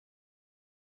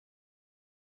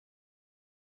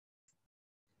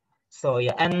 So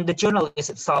yeah, and the journalist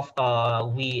itself,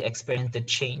 we experienced the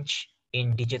change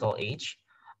in digital age.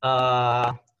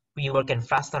 We work in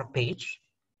faster page.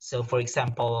 So for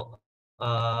example,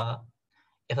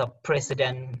 if a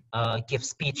president gives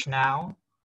speech now,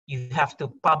 you have to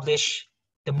publish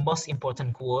the most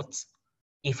important quotes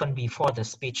even before the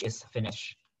speech is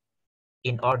finished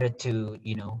in order to,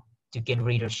 you know, to gain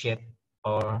readership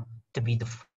or to be the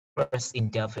first in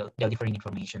delivering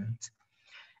information.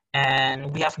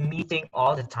 And we have meeting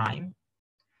all the time.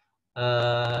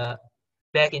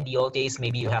 Back in the old days,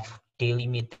 maybe you have daily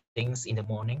meetings in the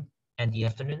morning and the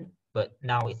afternoon, but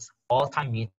now it's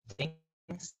all-time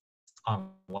meetings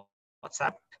on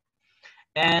WhatsApp.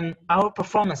 And our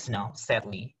performance now,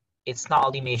 sadly, it's not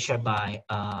only measured by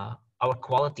our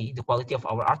quality, the quality of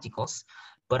our articles,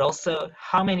 but also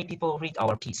how many people read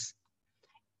our piece.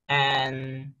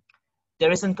 And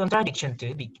there is a contradiction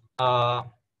too.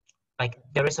 Like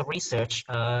there is a research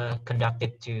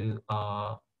conducted to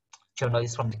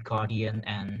journalists from The Guardian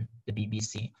and the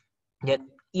BBC that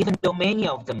even though many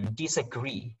of them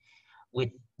disagree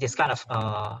with this kind of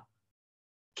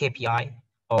KPI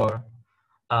or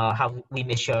how we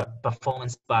measure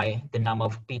performance by the number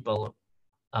of people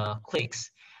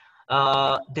clicks,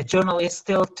 the journalists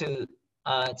still to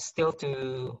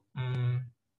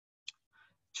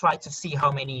try to see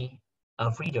how many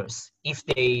readers. If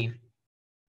they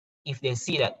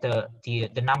see that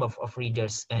the number of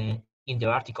readers in the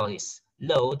article is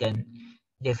low, then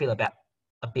they feel a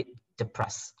bit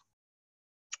depressed.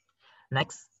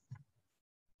 Next.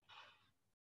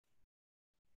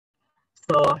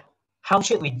 So how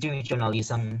should we do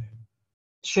journalism?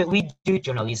 Should we do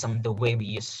journalism the way we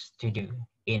used to do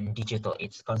in digital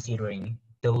age, considering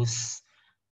those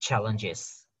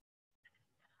challenges?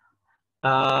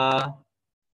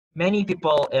 Many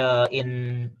people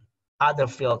in other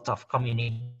fields of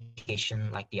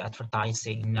communication, like the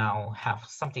advertising, now have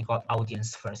something called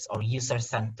audience first or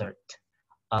user-centered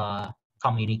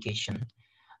communication.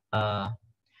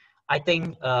 I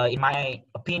think, in my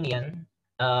opinion,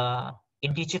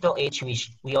 in digital age,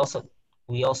 we also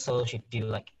should do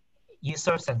like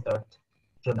user-centered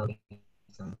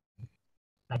journalism.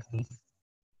 Next, please.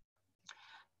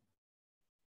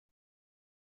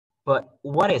 But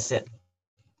what is it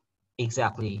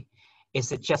exactly?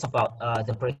 Is it just about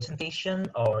the presentation,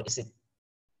 or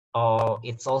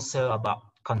it's also about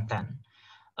content?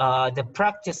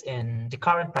 The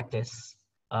current practice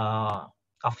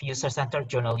of user-centered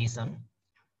journalism,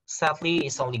 sadly,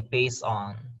 is only based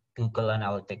on Google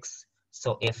Analytics.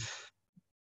 So if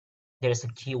there's a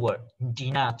keyword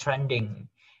Dina trending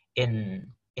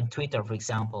in Twitter, for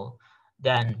example,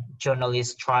 then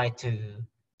journalists try to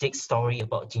take story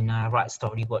about Dina, write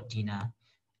story about Dina,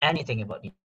 anything about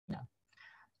Dina.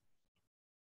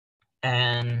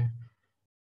 And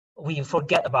we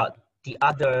forget about the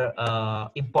other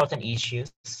important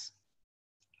issues.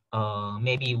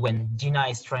 Maybe when Dina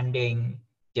is trending,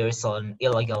 there is an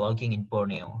illegal logging in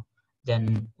Borneo,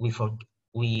 then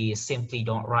we simply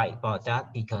don't write about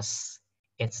that because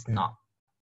it's not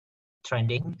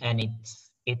trending, and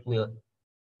it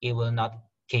will not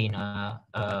gain a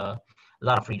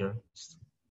lot of readers.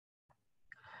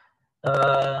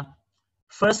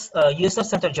 First,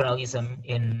 user-centered journalism,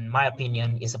 in my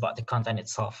opinion, is about the content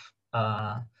itself.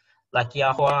 Like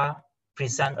Yao Hua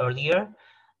presented earlier,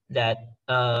 that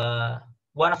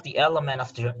one of the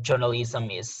elements of journalism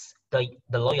is the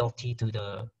loyalty to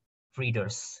the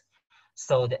readers.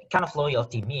 So that kind of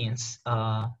loyalty means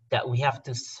that we have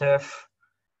to serve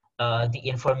the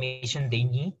information they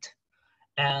need,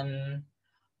 and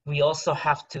we also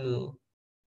have to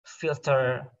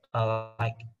filter,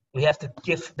 like we have to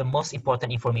give the most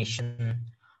important information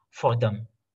for them.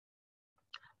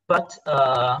 But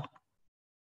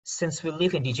since we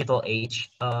live in digital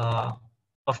age,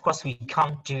 of course we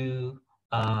can't do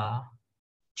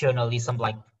journalism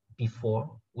like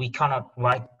before. We cannot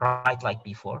write like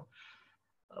before.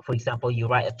 For example, you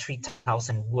write a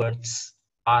 3,000 words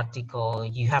article,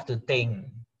 you have to think,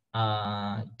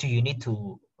 do you need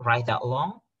to write that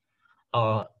long,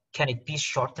 or can it be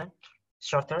shorter?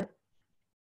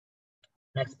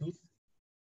 Next, please.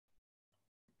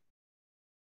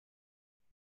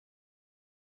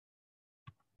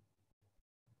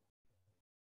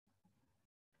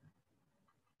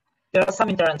 There are some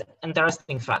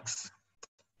interesting facts.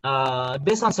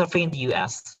 Based on survey in the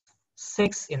US,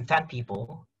 6 in 10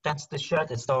 people tends to share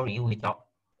the story without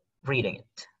reading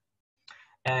it.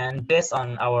 And based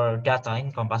on our data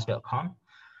in compass.com,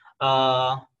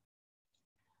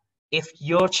 if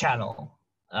your channel,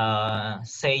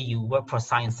 say you work for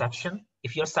science section,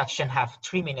 if your section have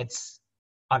 3 minutes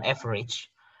on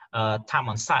average time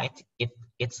on site,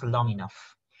 it's long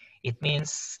enough. It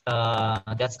means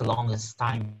that's the longest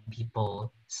time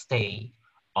people stay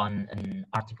on an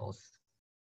articles.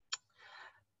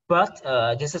 But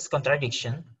this is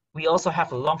contradiction. We also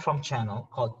have a long form channel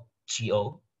called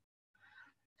GO.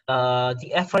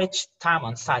 The average time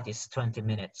on site is 20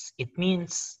 minutes. It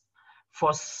means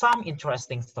for some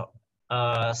interesting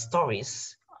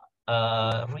stories,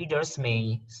 readers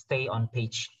may stay on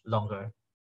page longer.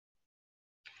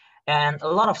 And a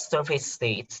lot of surveys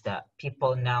states that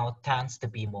people now tends to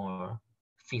be more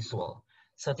visual.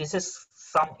 So this is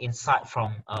some insight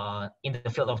from in the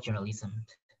field of journalism.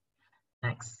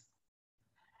 Next.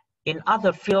 In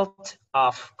other field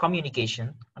of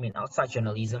communication, I mean outside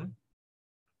journalism,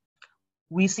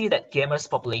 we see that gamers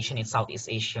population in Southeast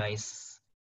Asia is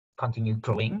continue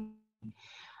growing,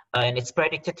 and it's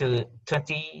predicted to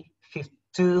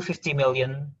 50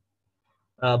 million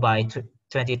by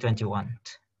 2021.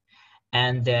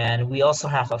 And then we also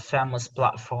have a famous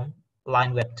platform,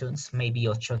 Line Webtoons. Maybe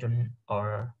your children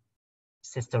or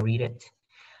sister read it.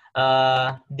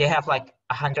 They have like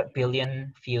 100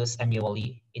 billion views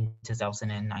annually in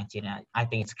 2019. I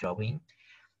think it's growing.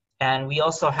 And we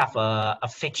also have a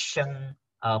fiction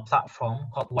platform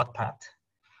called Wattpad,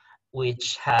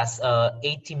 which has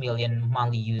 80 million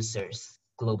monthly users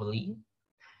globally.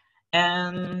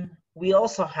 And we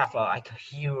also have like a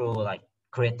hero like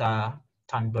Greta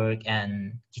Thunberg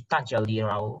and Gitanjali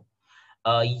Rao,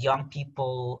 young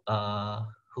people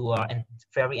who are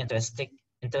very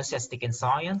enthusiastic in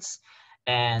science,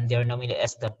 and they're nominated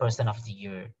as the Person of the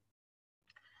Year.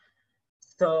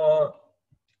 So,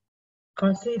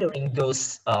 considering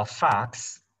those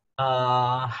facts,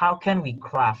 how can we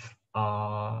craft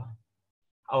or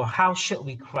how should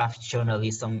we craft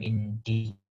journalism in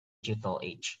digital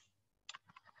age?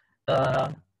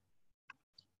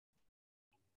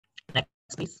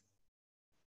 Next, please.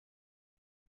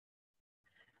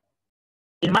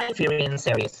 In my experience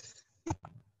series.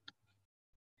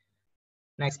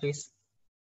 Next, please.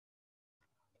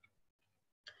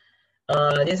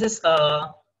 This is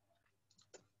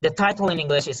the title in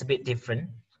English is a bit different.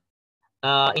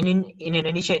 In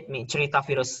Indonesia, it means cerita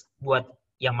virus buat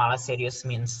yang malas serius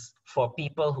means for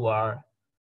people who are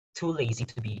too lazy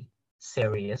to be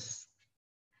serious.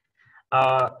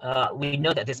 We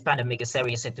know that this pandemic is a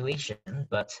serious situation,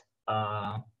 but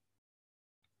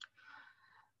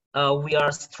we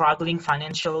are struggling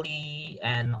financially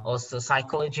and also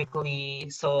psychologically.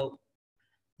 So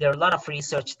there are a lot of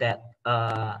research that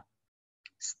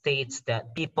states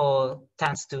that people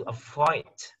tends to avoid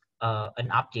an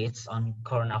updates on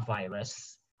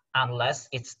coronavirus unless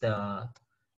it's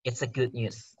a good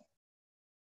news.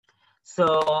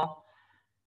 So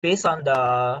based on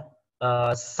the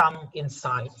some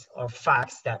insights or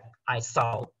facts that I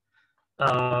saw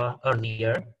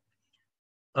earlier,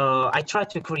 I tried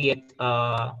to create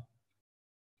kind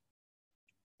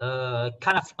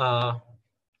of a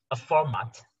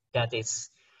format that is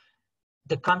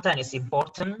the content is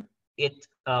important. It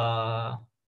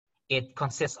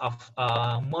consists of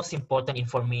most important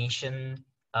information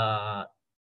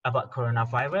about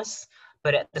coronavirus,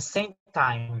 but at the same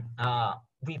time,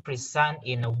 we present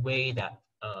in a way that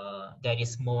that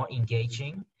is more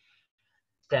engaging,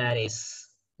 that is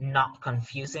not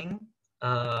confusing.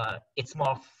 It's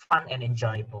more fun and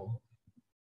enjoyable.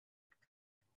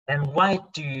 And why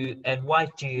do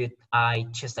I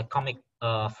choose a comic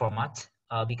format?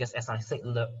 Because as I said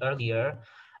earlier,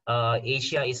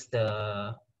 Asia is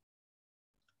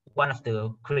one of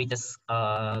the greatest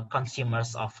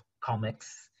consumers of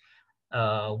comics.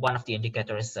 One of the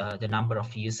indicators, the number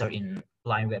of user in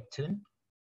line webtoon.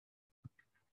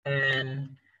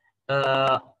 And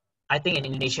I think in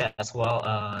Indonesia as well,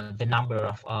 the number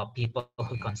of people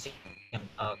who consume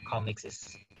comics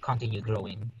is continue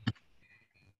growing.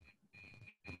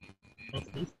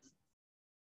 Next, please.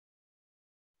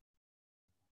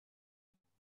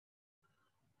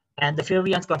 And the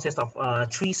variants consist of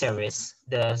 3 series.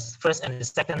 The first and the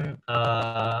second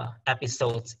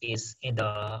episodes is in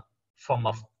the form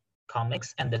of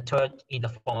comics, and the third in the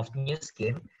form of news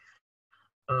game.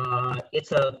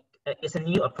 It's a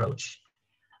new approach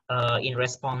in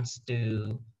response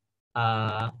to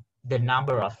the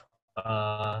number of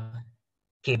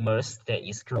gamers that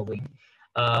is growing.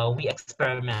 We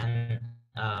experiment.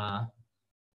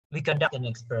 We conduct an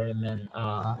experiment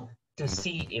to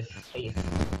see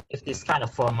if this kind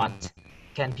of format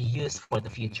can be used for the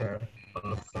future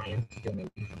of science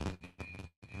journalism.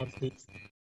 Next, please.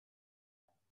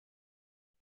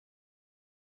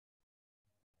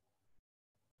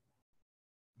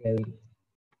 Very.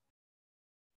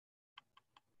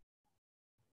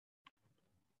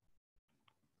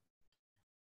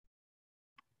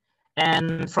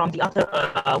 And from the other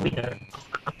winner,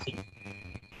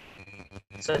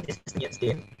 so this is news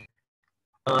game.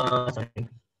 Sorry.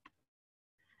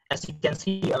 As you can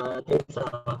see, there's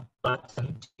a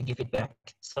button to give feedback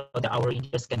so that our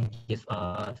readers can give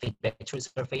feedback through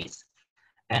surveys.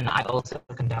 And I also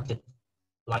conducted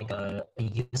like a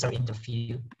user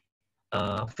interview,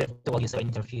 virtual user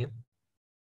interview.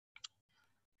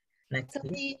 Next, Sorry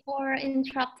please. for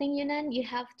interrupting, Yunan. You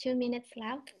have 2 minutes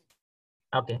left.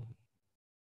 Okay.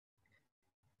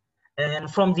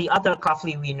 And from the other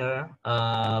Kafli winner,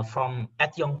 from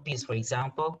At Young Peace, for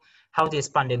example, how this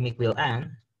pandemic will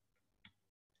end,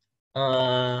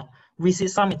 we see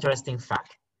some interesting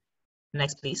fact.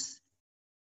 Next, please.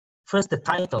 First, the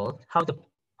title, how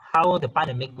the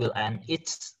pandemic will end.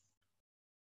 It's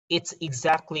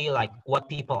exactly like what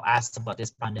people asked about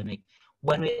this pandemic,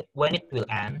 when it will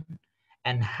end,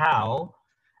 and how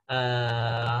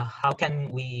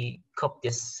can we cope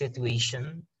this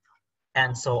situation,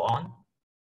 and so on.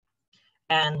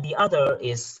 And the other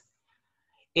is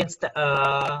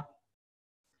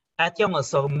At Young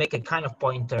also make a kind of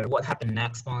pointer, what happened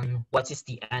next one, what is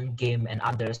the end game, and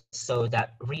others, so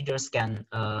that readers can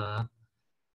I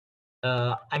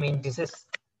mean, this is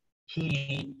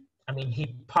he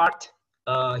part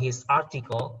his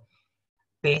article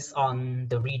based on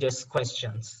the reader's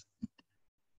questions.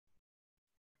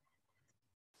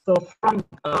 So from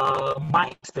my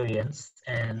experience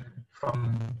and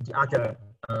from the other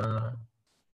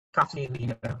Kafli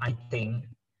reader, I think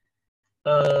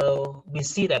we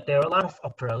see that there are a lot of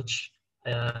approach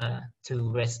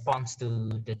to respond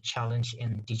to the challenge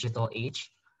in digital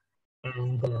age,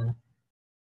 and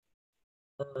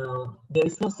there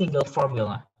is no single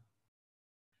formula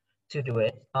to do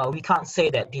it. We can't say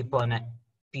that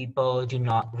people do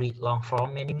not read long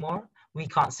form anymore. We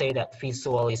can't say that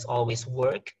visual is always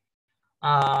work.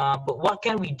 But what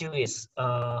can we do is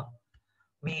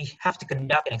we have to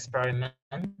conduct an experiment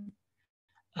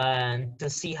and to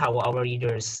see how our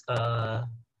readers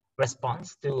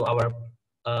respond to our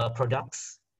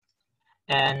products.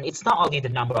 And it's not only the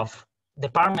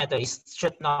parameter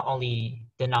should not only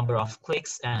the number of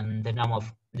clicks and the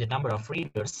number of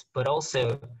readers, but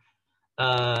also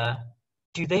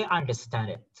do they understand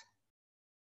it?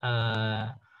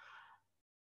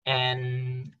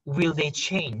 And will they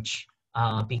change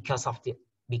because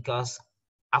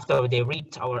after they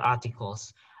read our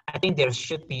articles? I think there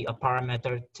should be a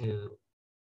parameter to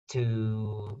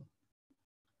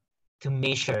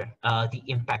measure the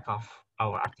impact of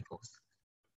our articles.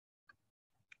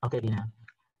 Okay, Dina.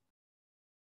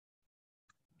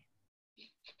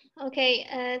 Okay,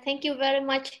 thank you very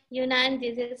much, Yunan.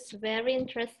 This is very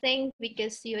interesting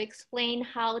because you explain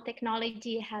how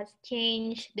technology has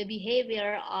changed the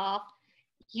behavior of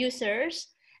users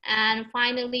and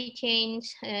finally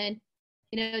changed,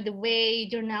 the way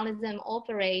journalism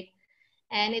operate.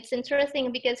 And it's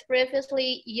interesting because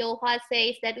previously Yao Hua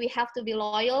says that we have to be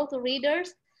loyal to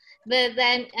readers, but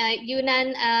then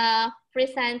Yunan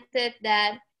presented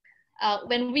that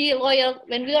when we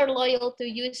are loyal to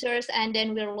users and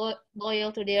then we're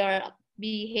loyal to their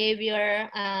behavior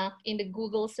in the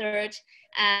Google search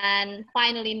and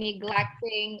finally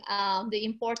neglecting the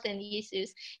important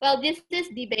issues. Well, this is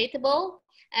debatable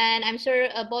And I'm sure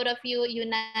both of you,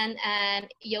 Yunan and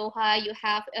Yoha, you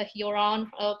have your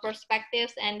own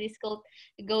perspectives, and this could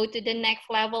go to the next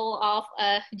level of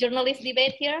journalist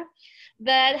debate here.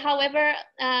 But however,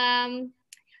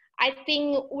 I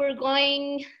think we're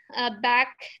going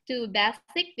back to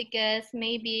basic, because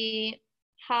maybe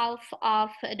half of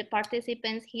the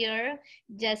participants here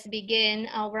just begin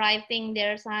writing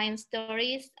their science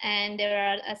stories, and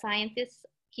there are scientists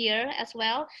here as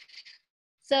well.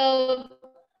 So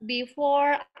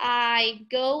before I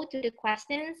go to the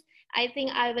questions, I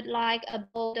think I would like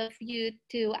both of you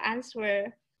to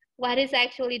answer what is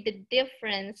actually the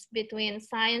difference between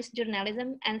science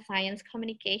journalism and science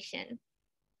communication.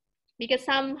 Because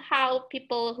somehow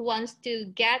people who wants to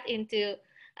get into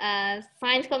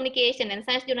science communication and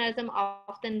science journalism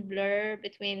often blur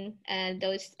between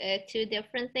those two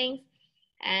different things.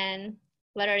 And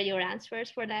what are your answers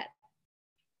for that?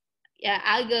 Yeah,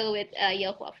 I'll go with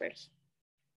Yao Hua first.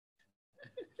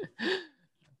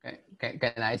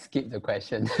 Can I skip the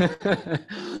question? Yeah,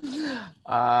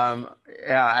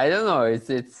 I don't know.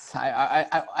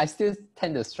 I still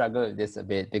tend to struggle with this a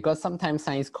bit, because sometimes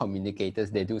science communicators,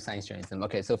 they do science journalism.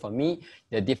 Okay, so for me,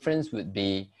 the difference would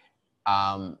be,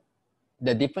 I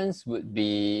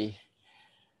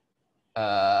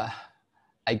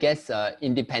guess,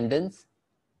 independence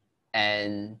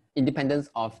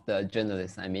of the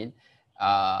journalist. I mean,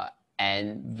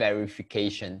 and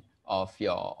verification of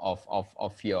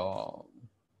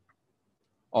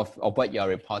what you're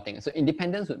reporting. So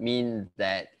independence would mean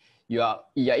that you're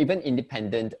even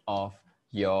independent of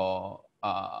your,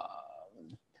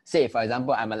 say for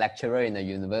example, I'm a lecturer in a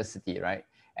university, right?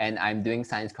 And I'm doing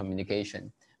science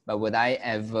communication, but would I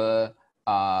ever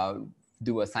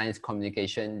do a science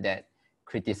communication that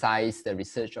criticize the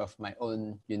research of my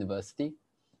own university?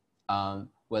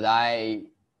 Would I,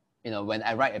 when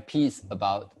I write a piece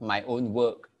about my own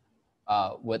work,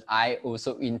 would I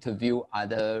also interview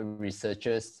other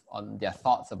researchers on their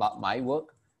thoughts about my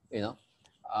work?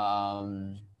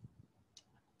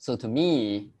 So to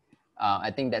me, I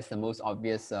think that's the most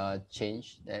obvious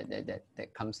change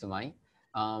that comes to mind.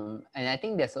 And I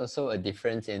think there's also a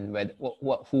difference in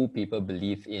who people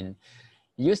believe in.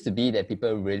 It used to be that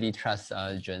people really trust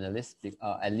journalists,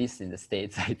 at least in the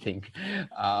States, I think,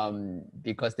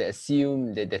 because they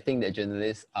assume that they think that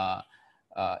journalists are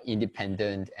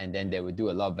independent, and then they will do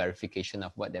a lot of verification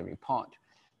of what they report.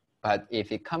 But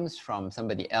if it comes from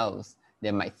somebody else,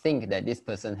 they might think that this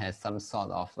person has some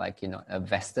sort of a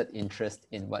vested interest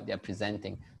in what they're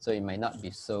presenting. So it might not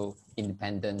be so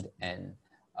independent and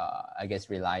I guess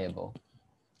reliable.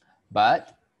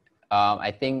 But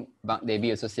I think Mark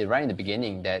Davey also said right in the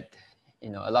beginning that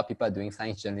a lot of people are doing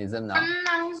science journalism now.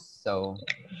 So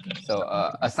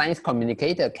a science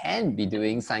communicator can be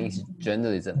doing science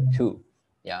journalism too.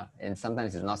 Yeah, and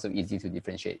sometimes it's not so easy to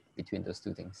differentiate between those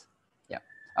two things. Yeah.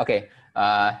 Okay,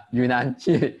 Yunan,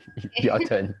 your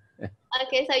turn.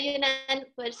 Okay, so Yunan,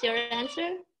 what's your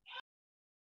answer?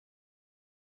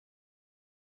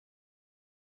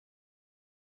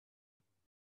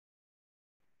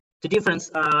 The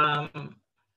difference, hard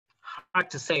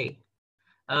to say.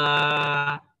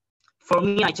 For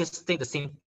me, I just think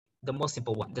the most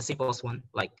simple one, the simplest one,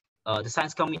 like the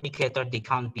science communicator, they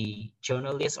can't be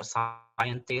journalists or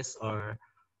scientists or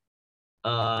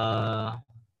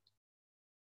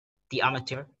the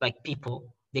amateur, like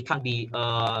people. They can't be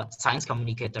science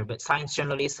communicator, but science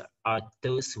journalists are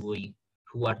those who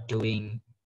are doing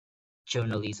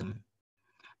journalism.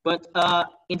 But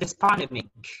in this pandemic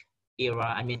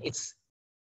era, I mean, it's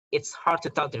hard to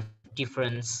tell the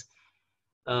difference,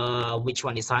 which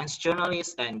one is science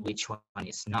journalist and which one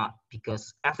is not,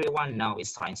 because everyone now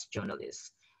is science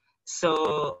journalist.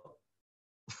 So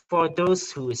for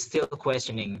those who is still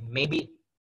questioning, maybe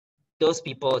those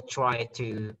people try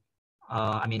to,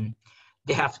 I mean,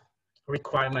 they have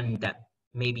requirement that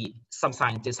maybe some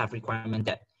scientists have requirement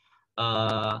that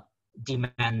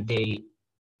demand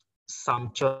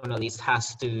some journalist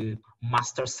has to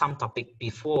master some topic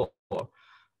before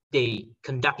they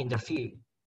conduct interview,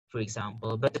 for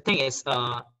example. But the thing is,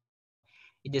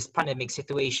 in this pandemic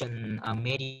situation,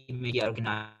 media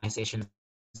organizations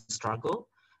struggle,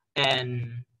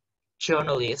 and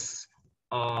journalists,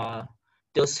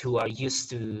 those who are used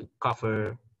to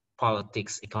cover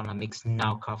politics, economics,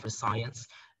 now cover science.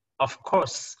 Of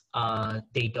course,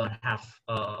 they don't have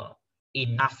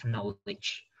enough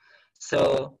knowledge.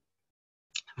 So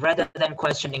rather than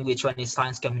questioning which one is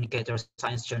science communicator,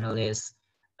 science journalist,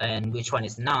 and which one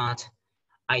is not,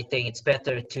 I think it's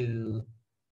better to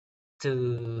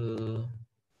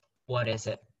what is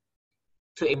it?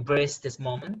 To embrace this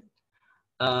moment,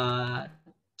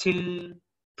 to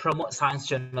promote science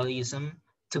journalism,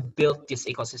 to build this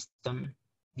ecosystem,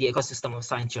 the ecosystem of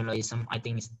science journalism, I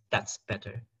think that's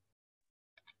better.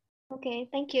 Okay,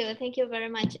 thank you. Thank you very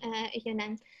much,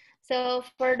 Yunan. So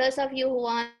for those of you who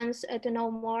wants to know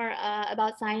more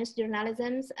about science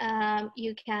journalism,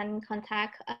 you can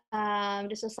contact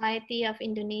the Society of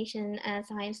Indonesian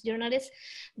Science Journalists,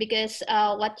 because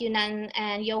what Yunan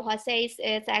and Yao Hua says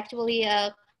is actually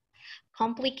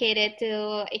complicated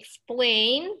to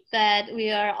explain, but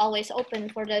we are always open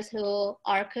for those who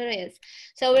are curious.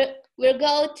 So we'll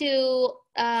go to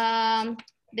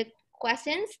the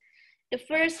questions. The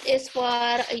first is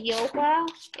for Yao Hua.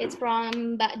 It's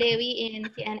from Mbak Dewi in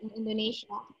CNN Indonesia.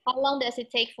 How long does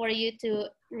it take for you to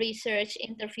research,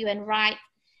 interview, and write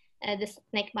the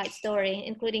snakebite story,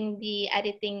 including the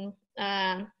editing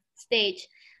stage?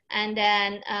 And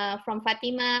then from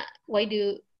Fatima, why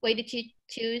did you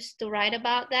choose to write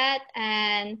about that,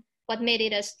 and what made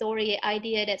it a story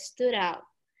idea that stood out?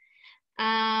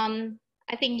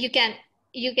 I think you can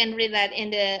read that in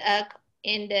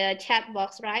the chat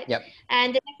box, right? Yep.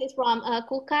 And the next is from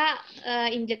Kuka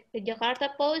in the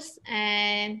Jakarta Post,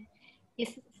 and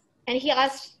he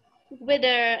asked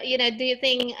whether, do you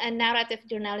think a narrative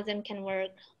journalism can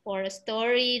work for a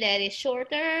story that is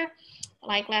shorter,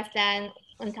 like less than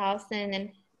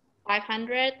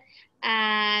 1,500?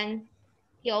 And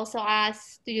he also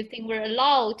asked, do you think we're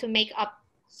allowed to make up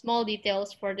small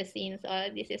details for the scenes?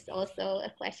 This is also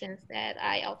a question that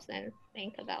I often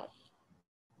think about.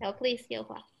 So please, Yao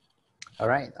Hua. All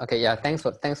right. Okay. Yeah. Thanks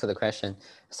for the question.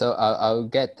 So I'll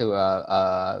get to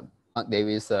Mark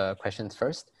Davies' questions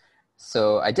first.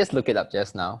 So I just looked it up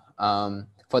just now.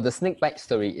 For the snakebite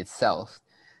story itself,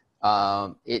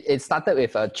 it started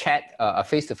with a chat, a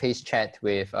face-to-face chat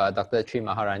with Dr. Tri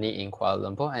Maharani in Kuala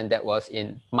Lumpur, and that was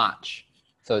in March.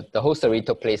 So the whole story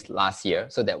took place last year.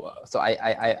 So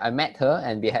I met her,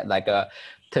 and we had like a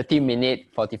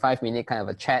 30-minute, 45-minute kind of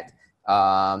a chat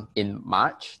in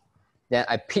March. Then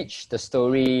I pitched the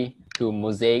story to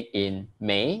Mosaic in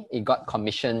May. It got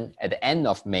commissioned at the end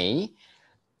of May.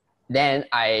 Then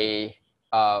I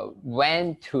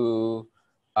went to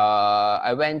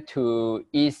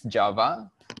East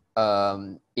Java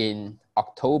in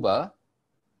October.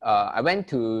 I went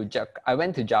to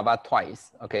Java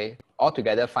twice. Okay,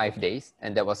 altogether 5 days,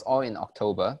 and that was all in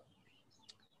October.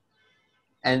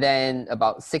 And then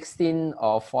about 16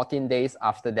 or 14 days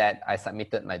after that, I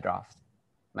submitted my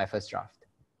first draft.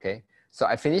 Okay, so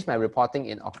I finished my reporting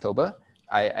in October.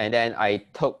 And then I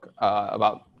took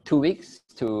about 2 weeks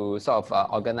to sort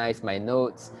of organize my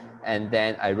notes, and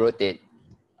then I wrote it.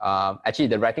 Actually,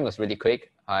 the writing was really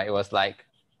quick. It was like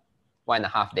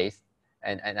 1.5 days,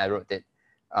 and I wrote it.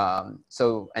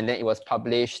 And then it was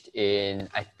published in,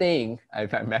 I think,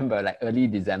 if I remember, like early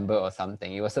December or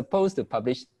something. It was supposed to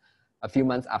publish a few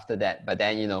months after that, but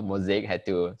then, Mosaic had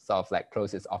to sort of like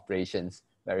close its operations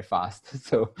very fast.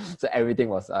 So everything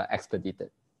was expedited.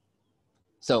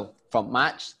 So from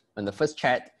March, on the first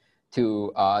chat,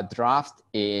 to draft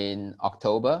in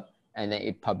October, and then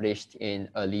it published in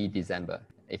early December,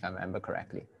 if I remember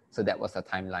correctly. So that was the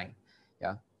timeline.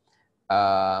 Yeah.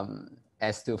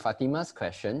 As to Fatima's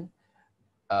question,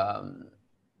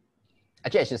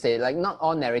 actually I should say, like, not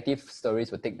all narrative stories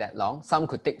would take that long. Some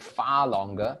could take far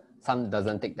longer. Some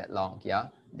doesn't take that long. Yeah.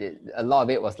 A lot of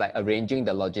it was like arranging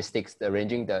the logistics,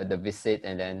 arranging the visit,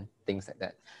 and then things like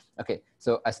that. Okay.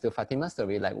 So as to Fatima's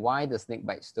story, like, why the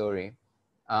snakebite story?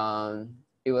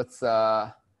 It was,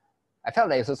 I felt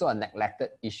like it's also a neglected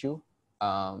issue.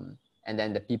 And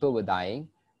then the people were dying.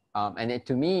 And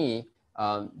to me,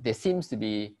 there seems to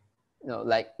be,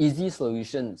 like easy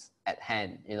solutions at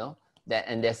hand,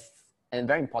 and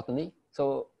very importantly,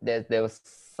 so there was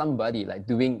somebody like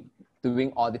doing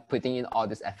putting in all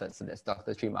this effort. So that's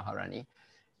Dr. Tri Maharani.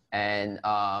 And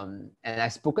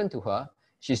I've spoken to her.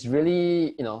 She's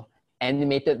really,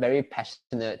 animated, very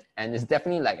passionate, and is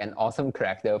definitely like an awesome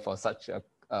character for such a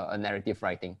narrative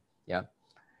writing. Yeah.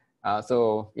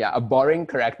 So yeah, a boring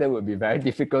character would be very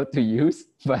difficult to use,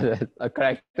 but a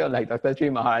character like Dr. Tri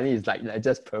Maharani is like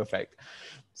just perfect.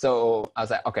 So I was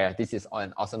like, okay, this is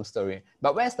an awesome story.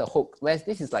 But where's the hook?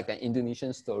 This is like an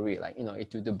Indonesian story, like,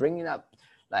 to bring it up,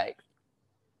 like,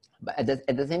 but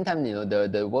at the same time,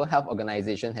 the World Health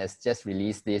Organization has just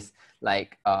released this,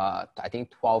 like, I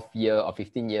think 12-year or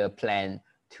 15-year plan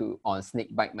on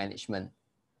snakebite management.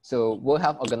 So World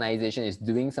Health Organization is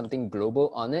doing something global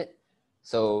on it.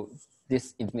 So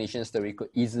this Indonesian story could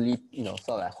easily,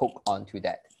 sort of hook onto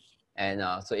that. And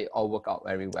so it all worked out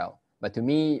very well. But to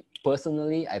me,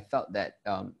 personally, I felt that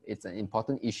it's an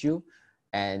important issue,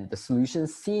 and the solution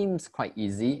seems quite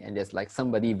easy. And there's like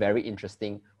somebody very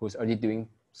interesting who's already doing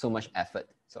so much effort.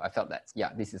 So I felt that, yeah,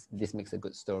 this makes a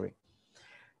good story.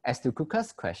 As to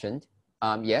Kuka's question,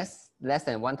 yes, less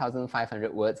than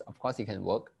 1,500 words, of course it can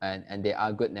work, and there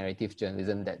are good narrative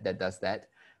journalism that does that.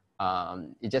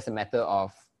 It's just a matter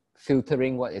of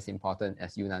filtering what is important,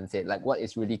 as Yunan said, like what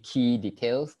is really key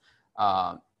details,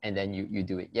 and then you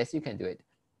do it. Yes, you can do it.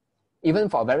 Even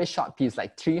for a very short piece,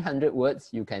 like 300 words,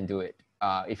 you can do it.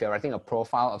 If you're writing a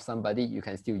profile of somebody, you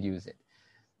can still use it.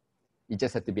 You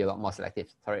just have to be a lot more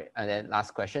selective. Sorry. And then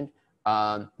last question.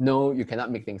 No, you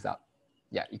cannot make things up.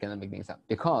 Yeah, you cannot make things up.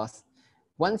 Because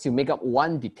once you make up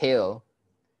one detail,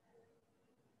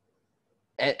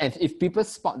 and if people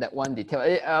spot that one detail,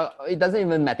 it doesn't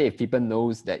even matter if people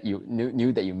knows that you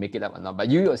knew that you make it up or not, but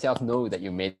you yourself know that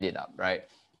you made it up, right?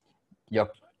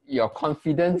 Your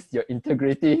confidence, your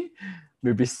integrity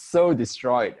will be so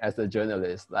destroyed as a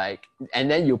journalist. Like, and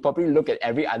then you probably look at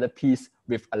every other piece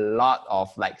with a lot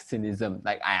of like cynicism,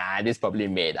 like, this probably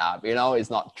made up, you know, it's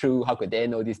not true. How could they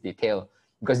know this detail?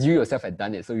 Because you yourself had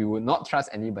done it. So you would not trust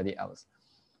anybody else.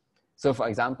 So for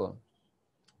example,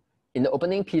 in the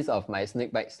opening piece of my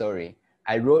snakebite story,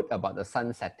 I wrote about the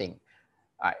sun setting.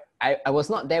 I was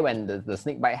not there when the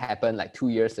snakebite happened like 2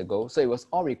 years ago. So it was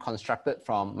all reconstructed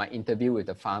from my interview with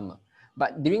the farmer.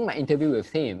 But during my interview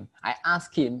with him, I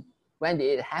asked him, when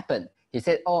did it happen? He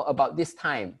said, oh, about this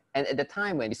time. And at the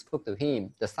time when we spoke to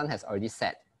him, the sun has already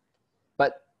set.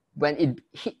 But when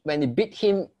it bit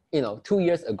him, 2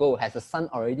 years ago, has the sun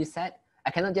already set? I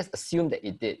cannot just assume that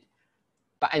it did.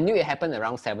 But I knew it happened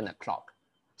around 7 o'clock.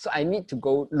 So I need to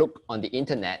go look on the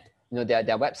internet. There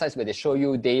are websites where they show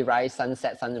you day rise,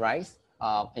 sunset, sunrise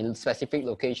in specific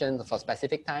locations for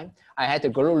specific time. I had to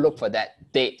go look for that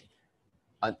date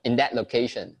in that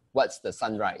location. What's the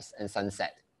sunrise and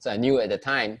sunset? So I knew at the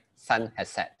time, sun has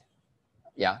set.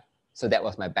 Yeah. So that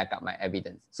was my backup, my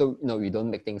evidence. So, you don't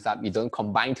make things up. You don't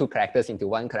combine two characters into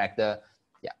one character.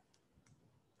 Yeah.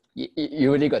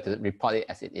 You really got to report it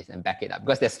as it is and back it up,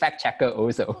 because there's fact checker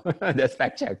also. There's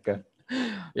fact checker.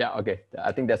 Yeah, okay.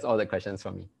 I think that's all the questions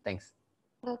from me. Thanks.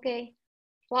 Okay.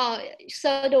 Wow.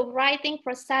 So the writing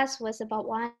process was about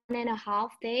 1.5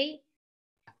 days.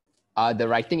 The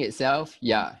writing itself,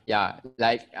 yeah.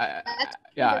 Like,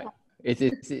 yeah.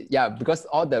 Yeah, because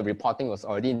all the reporting was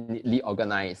already neatly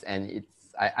organized, and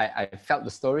I felt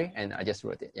the story and I just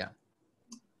wrote it. Yeah.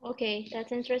 Okay,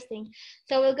 that's interesting.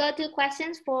 So we'll go to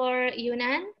questions for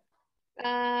Yunan.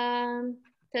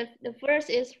 The first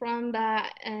is from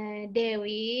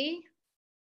Dewi.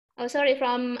 Oh, sorry,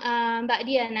 from Mbak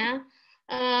Diana.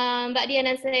 Mbak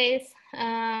Diana says,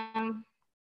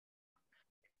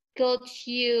 could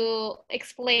you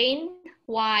explain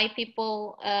why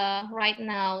people right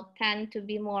now tend to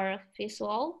be more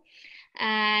visual?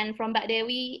 And from Mbak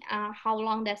Dewi, how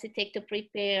long does it take to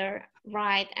prepare,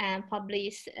 write, and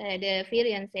publish the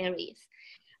freelance series?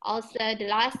 Also, the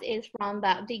last is from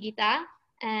Mbak Brigita.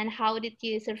 And how did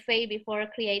you survey before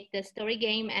create the story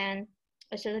game? And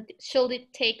should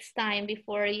it take time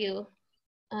before you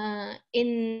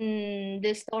in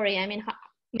the story? I mean,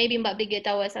 maybe Mbak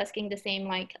Brigita was asking the same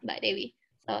like Mbak Dewi.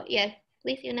 So yeah,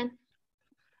 please, Yunan.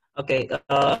 Okay,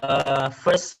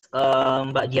 first,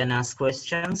 Mbak Diana's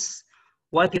questions.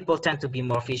 Why people tend to be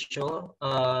more visual?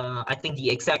 I think the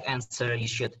exact answer you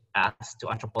should ask to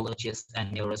anthropologists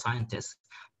and neuroscientists.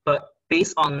 But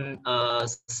based on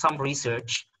some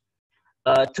research,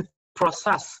 to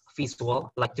process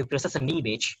visual, like to process an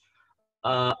image,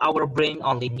 our brain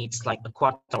only needs like a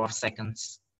quarter of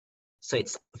seconds. So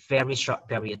it's very short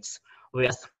periods.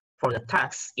 Whereas for the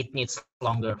text, it needs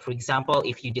longer. For example,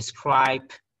 if you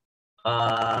describe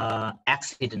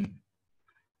accident,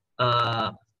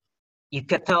 you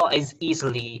can tell as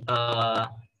easily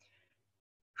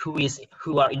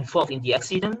who are involved in the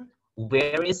accident,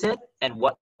 where is it, and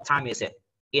what time is it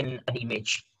in an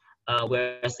image.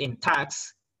 Whereas in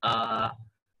text,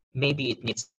 maybe it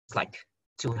needs like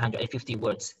 250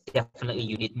 words. Definitely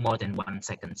you need more than 1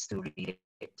 second to read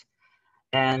it.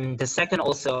 And the second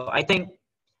also, I think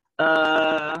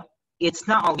it's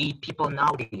not only people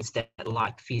nowadays that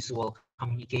like visual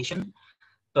communication,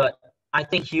 but I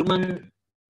think human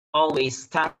always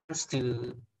tends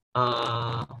to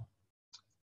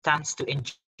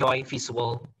enjoy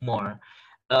visual more.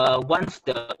 One of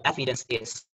the evidence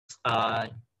is, I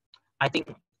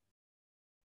think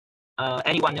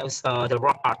anyone knows the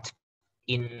rock art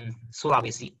in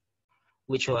Sulawesi,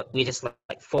 which is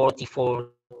like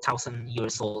 44,000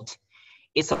 years old.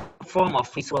 It's a form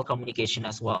of visual communication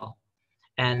as well,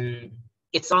 and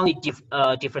it's only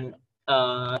different.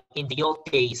 In the old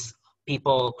days,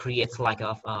 people create like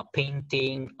a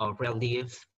painting or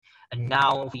relief, and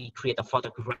now we create a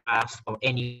photograph or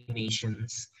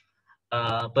animations.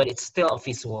 but it's still a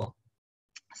visual.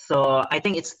 So I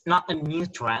think it's not a new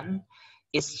trend.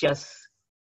 It's just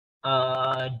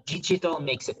digital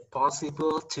makes it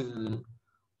possible to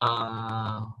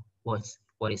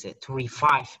what is it, to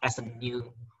revive as a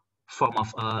new form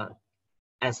of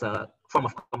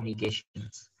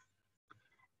communications.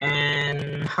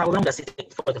 And how long does it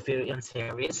take for the freelance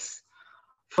series?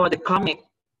 For the comic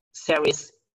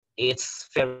series, it's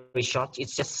very short.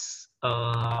 It's just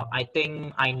I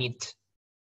think I need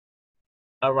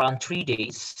around 3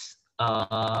 days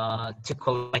to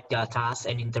collect data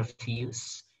and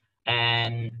interviews,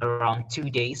 and around 2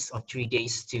 days or 3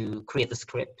 days to create a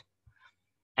script.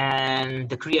 And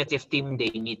the creative team, they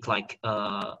need like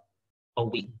a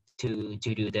week to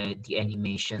do the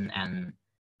animation and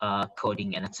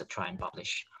coding and etc. and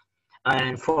publish.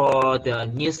 And for the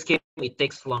news game, it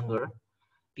takes longer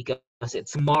because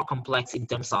it's more complex in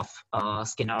terms of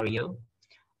scenario.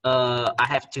 I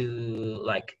have to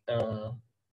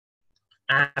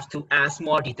ask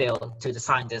more detail to the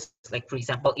scientists. Like for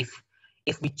example,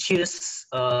 if we choose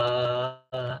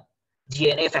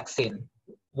DNA vaccine,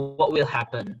 what will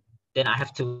happen? Then I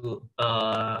have to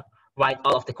write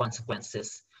all of the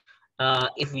consequences.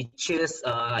 If we choose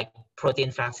like protein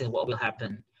vaccine, what will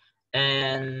happen?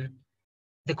 And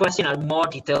the question are more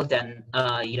detailed than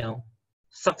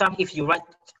sometimes if you write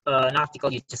an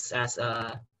article, you just ask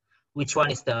which one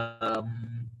is the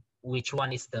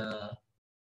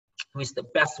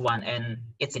best one, and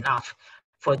it's enough.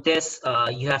 For this,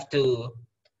 you have to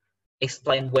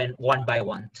explain one by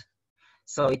one.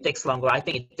 So it takes longer. I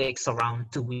think it takes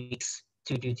around 2 weeks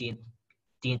to do the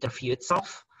interview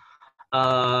itself.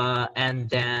 And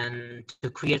then to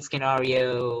create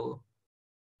scenario,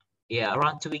 yeah,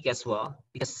 around 2 weeks as well,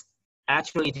 because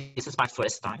actually this is my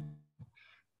first time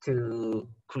to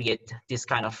create this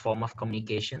kind of form of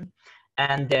communication.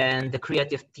 And then the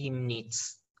creative team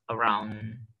needs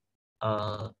around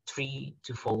 3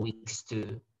 to 4 weeks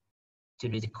to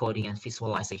do the coding and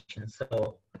visualization.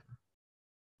 So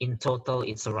in total,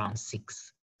 it's around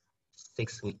 6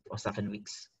 weeks or 7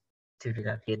 weeks to do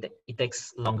that. It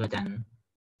takes longer than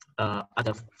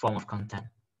other form of content.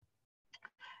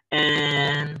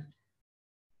 And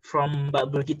from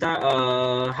Mbak Brigita,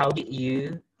 how did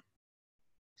you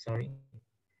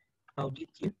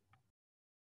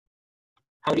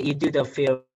do the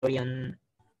variant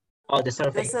or the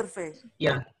survey? The survey.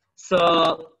 Yeah.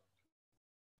 So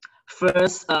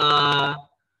first,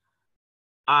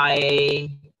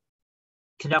 I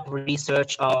conduct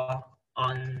research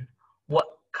on what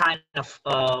kind of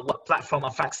what platform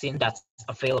of vaccine that's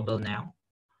available now,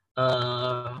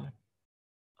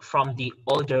 from the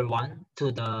older one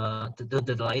to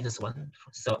the latest one.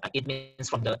 So it means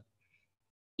from the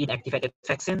inactivated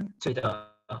vaccine to the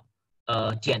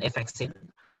DNA vaccine,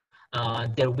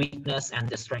 their weakness and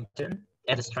the strength.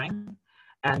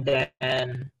 And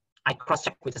then I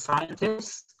cross-check with the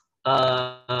scientists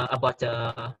about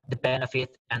the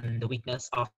benefit and the weakness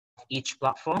of each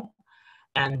platform.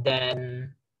 And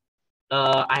then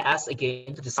I ask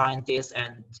again to the scientists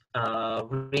and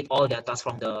read all data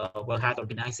from the World Health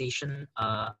Organization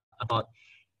about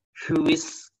who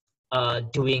is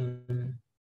doing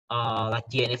like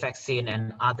DNA vaccine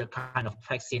and other kind of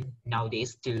vaccine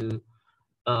nowadays to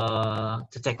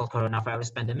tackle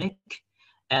coronavirus pandemic.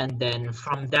 And then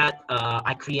from that,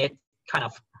 I create kind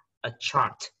of a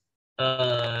chart.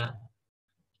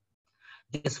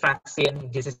 This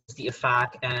vaccine, this is the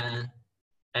effect, and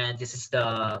this is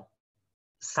the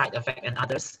side effect and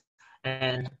others.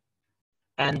 And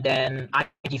then I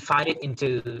divide it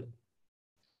into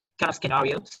kind of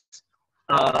scenarios.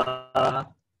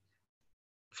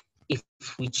 If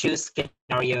we choose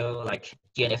scenario like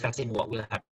DNA vaccine, what will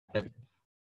happen?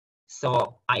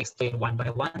 So I explain one by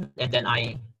one, and then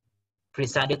I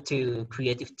present it to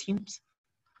creative teams.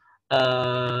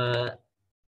 And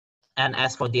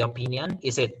as for the opinion,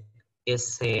 is it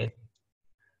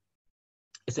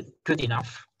good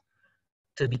enough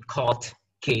to be called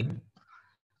game?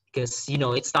 Because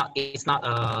it's not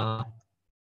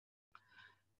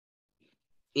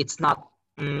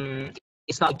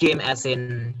game as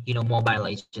in Mobile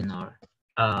Legend or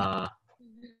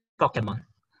Pokemon,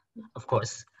 of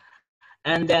course.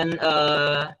 And then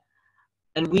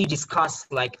and we discuss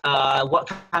like what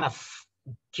kind of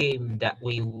game that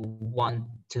we want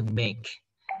to make.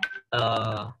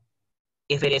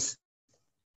 If it is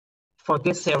for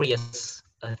this serious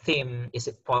theme, is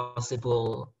it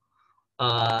possible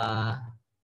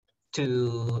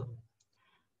to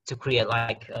create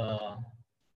like a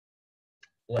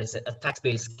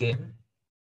text-based game?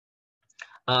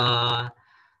 Are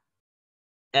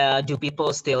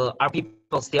people still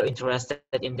interested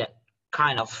in that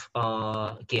kind of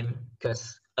game,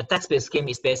 because a text-based game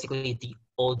is basically the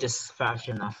oldest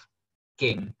version of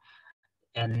game.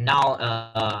 And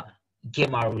now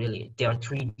game are really, they are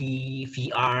 3D,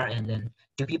 VR, and then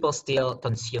do people still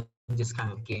consume this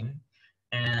kind of game?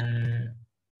 And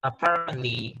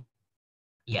apparently,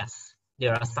 yes,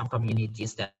 there are some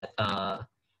communities that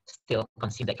still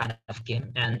consume that kind of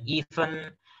game. And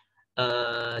even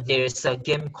there's a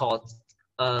game called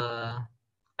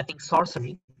I think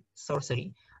sorcery,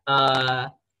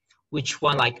 which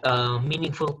one like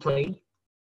meaningful play,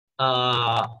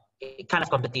 uh, kind of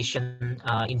competition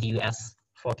in the US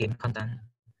for game content.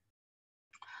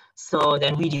 So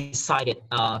then we decided,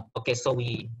 okay, so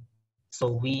we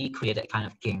created kind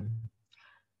of game.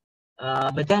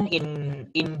 But then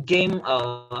in game,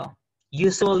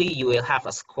 usually you will have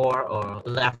a score or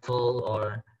level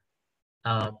or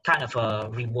kind of a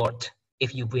reward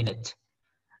if you win it.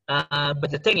 But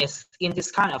the thing is, in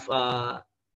this kind of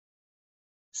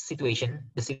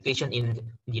situation, the situation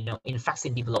in in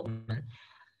vaccine development,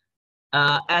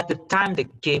 at the time the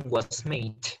game was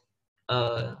made,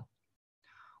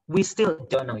 we still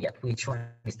don't know yet which one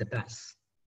is the best,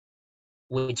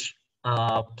 which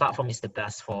platform is the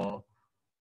best for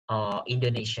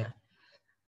Indonesia.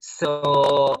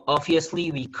 So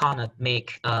obviously we cannot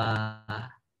make kind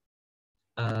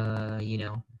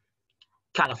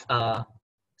of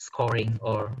scoring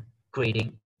or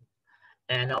grading,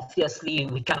 and obviously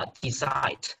we cannot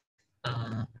decide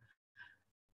uh,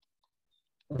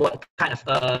 what kind of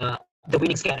the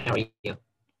winning scenario.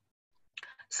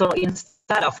 So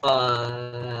instead of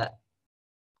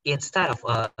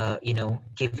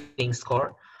giving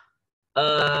score,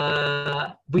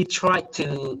 we try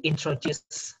to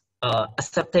introduce a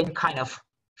certain kind of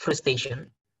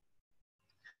frustration,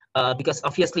 because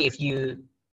obviously if you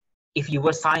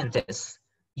were scientists,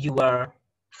 you were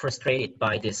frustrated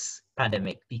by this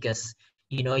pandemic, because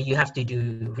you have to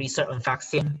do research on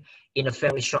vaccine in a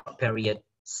very short period,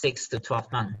 6 to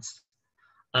 12 months,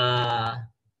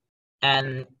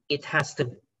 and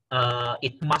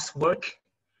it must work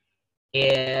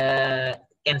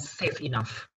and safe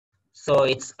enough. So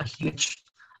it's a huge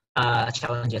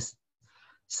challenges.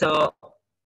 So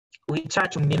we try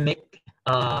to mimic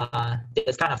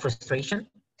this kind of frustration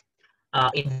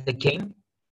in the game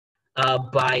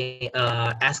by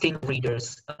asking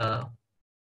readers to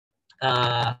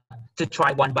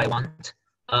try one by one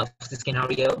of the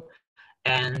scenario,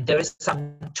 and there is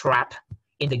some trap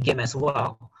in the game as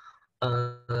well.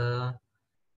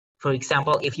 For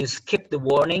example, if you skip the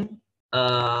warning,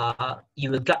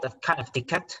 you will get a kind of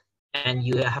ticket, and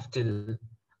you have to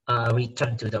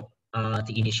return to the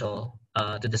initial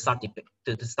to the start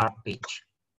page.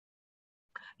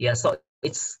 Yeah, so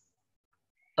it's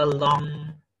a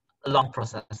long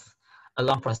process,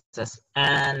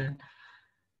 and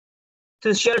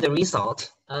to share the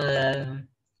result,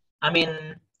 I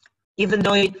mean, even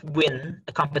though it win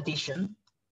a competition,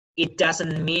 it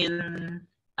doesn't mean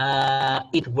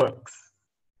it works.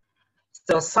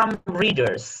 So some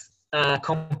readers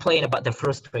complain about the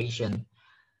frustration.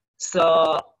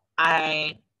 So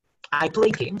I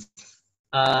play games,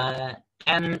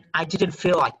 and I didn't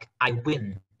feel like I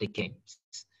win the games.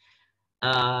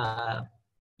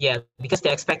 Yeah, because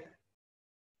they expect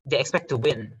to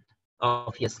win,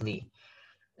 obviously.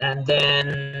 And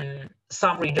then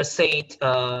some readers say,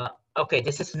 okay,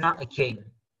 this is not a game.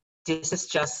 This is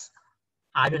just,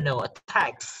 I don't know, a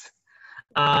text.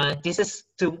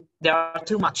 There are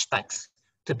too much text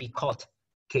to be called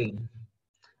game.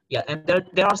 Yeah, and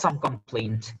there are some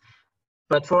complaints,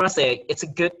 but for us, it's a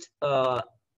good.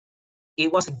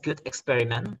 It was a good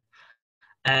experiment,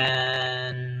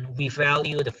 and we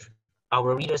value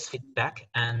our readers' feedback,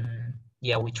 and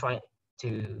yeah, we try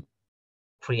to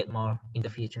create more in the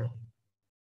future.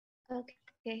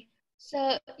 Okay.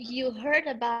 So you heard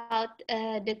about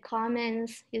the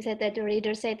comments. You said that the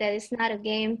reader said that it's not a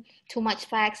game, too much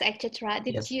facts, etc.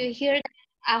 Did Yes. you hear that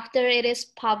after it is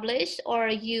published, or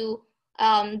you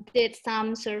did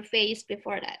some surveys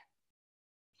before that,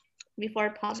 before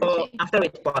publishing? So after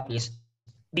it published,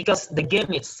 because the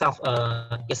game itself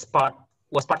was part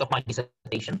of my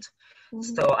dissertation,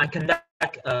 so I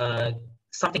conduct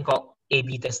something called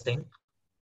A/B testing.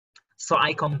 So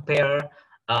I compare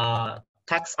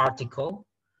text article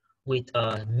with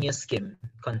news skim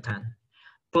content.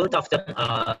 Both of them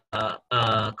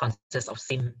consist of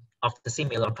the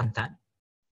similar content,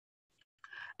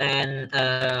 and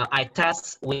I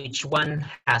test which one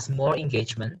has more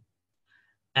engagement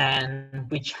and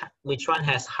which one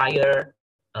has higher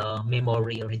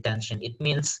memory retention. It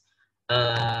means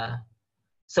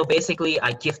so basically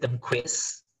I give them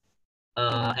quiz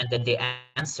and then they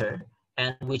answer,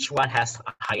 and which one has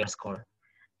a higher score.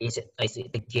 Is it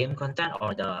the game content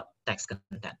or the text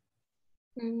content?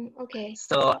 Okay.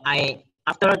 So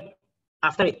after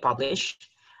it published,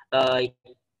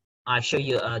 I show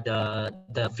you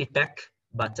the feedback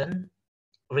button.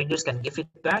 Readers can give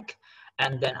feedback,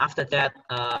 and then after that,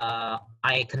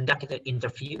 I conducted an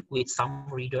interview with some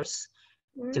readers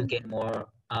to get more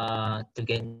to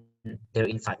gain their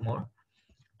insight more,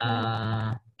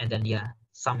 and then yeah,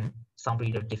 some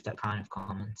readers give that kind of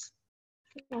comments.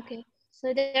 Okay,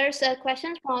 so there's a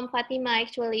question from Fatima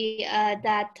actually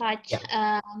that touch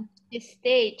this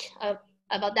stage of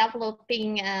about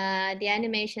developing the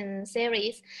animation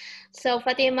series. So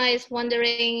Fatima is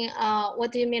wondering,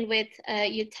 what do you mean with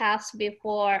you test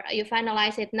before you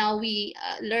finalize it? Now we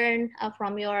learn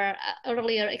from your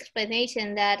earlier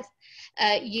explanation that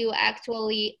you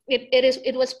actually,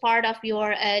 it was part of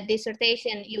your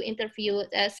dissertation. You interviewed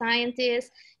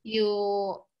scientists,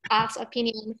 you ask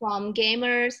opinion from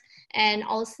gamers, and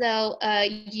also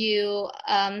you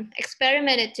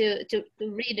experimented to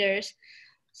readers.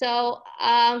 So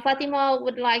Fatima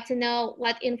would like to know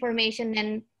what information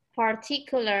in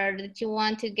particular that you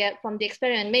want to get from the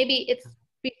experiment. Maybe it's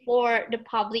before the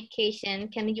publication.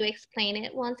 Can you explain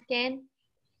it once again?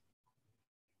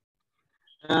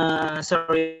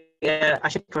 Sorry, I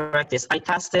should correct this. I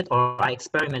tested or I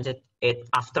experimented it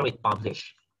after it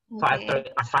published. So after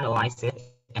I finalized it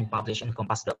and published in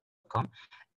compass.com.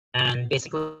 And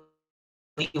basically,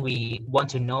 we want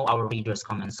to know our readers'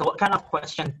 comments. So what kind of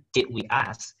question did we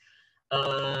ask?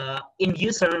 In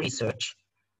user research,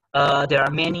 there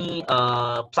are many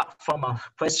platform of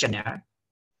questionnaire.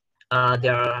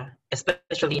 There are,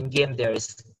 especially in game, there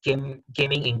is gaming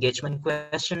engagement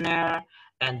questionnaire,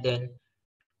 and then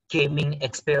gaming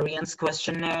experience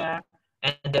questionnaire,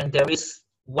 and then there is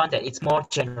one that it's more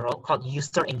general called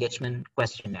user engagement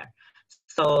questionnaire.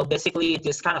 So basically,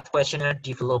 this kind of questionnaire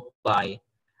developed by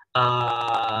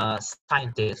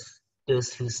scientists,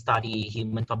 those who study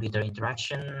human-computer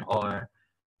interaction or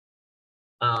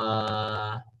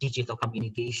digital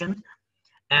communication,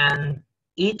 and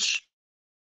each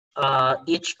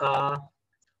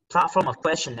platform of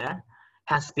questionnaire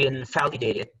has been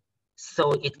validated,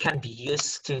 so it can be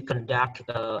used to conduct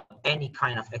any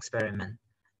kind of experiment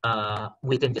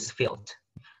within this field.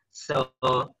 So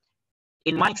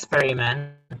in my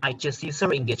experiment, I just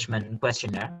user engagement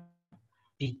questionnaire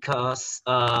because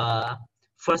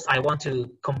first I want to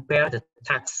compare the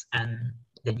text and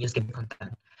the news game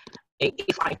content.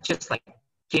 If I just like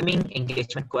gaming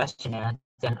engagement questionnaire,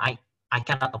 then I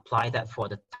cannot apply that for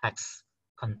the text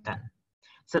content.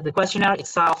 So the questionnaire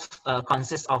itself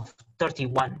consists of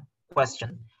 31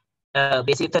 questions,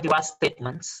 basically 31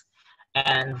 statements,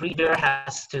 and reader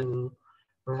has to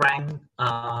rank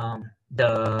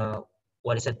the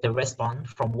response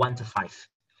from 1 to 5.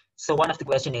 So one of the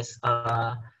question is,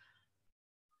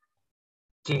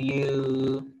 do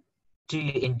you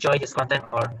enjoy this content,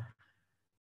 or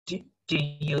do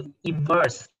you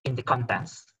immerse in the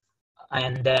contents,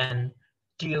 and then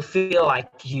do you feel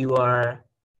like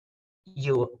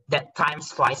that time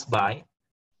flies by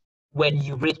when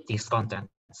you read this content,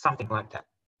 something like that.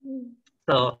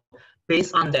 So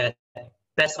based on that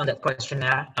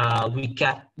questionnaire,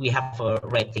 we have a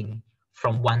rating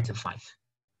from 1 to 5.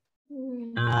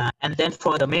 And then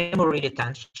for the memory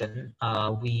retention,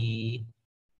 we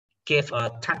give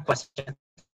 10 questions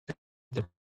to the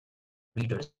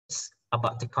readers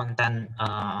about the content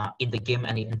in the game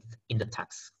and in the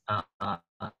text.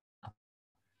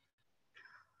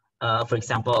 For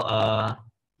example,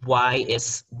 why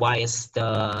is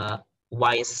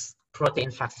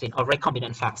protein vaccine or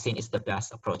recombinant vaccine is the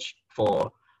best approach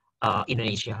for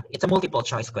Indonesia? It's a multiple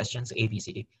choice question, so A, B,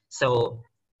 C, D. So,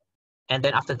 and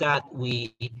then after that,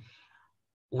 we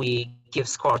give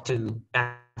score to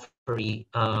every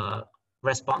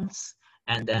response,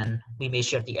 and then we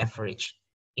measure the average.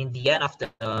 In the end of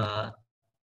the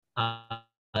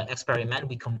experiment,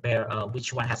 we compare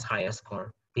which one has higher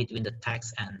score between the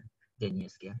text and the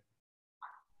news game.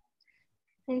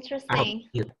 Interesting.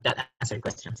 I hope that answered your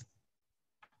questions.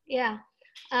 Yeah.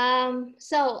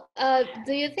 So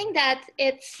do you think that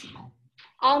it's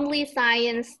only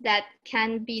science that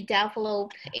can be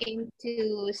developed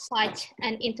into such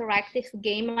an interactive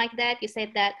game like that? You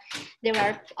said that there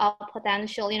are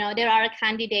potential, there are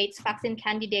candidates, vaccine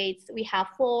candidates. We have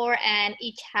 4 and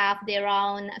each have their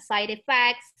own side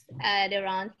effects, their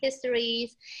own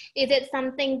histories. Is it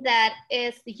something that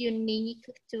is unique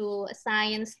to a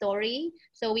science story,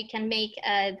 so we can make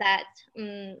that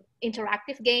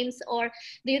interactive games, or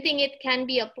do you think it can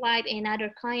be applied in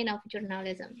other kind of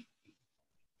journalism?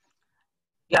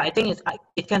 Yeah, I think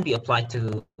it can be applied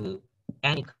to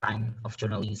any kind of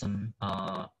journalism.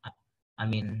 I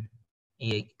mean,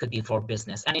 it could be for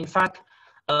business. And in fact,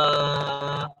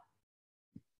 a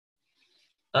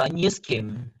new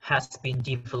scheme has been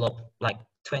developed like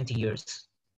 20 years.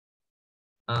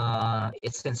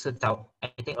 It's since I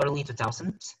think early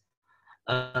 2000s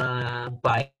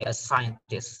by a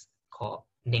scientist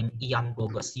named Ian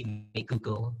Bogus. You may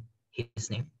Google his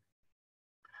name.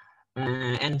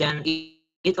 And then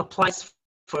it applies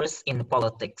first in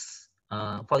politics,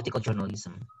 political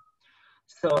journalism.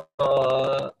 So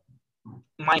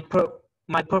my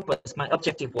purpose, my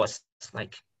objective was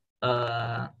like,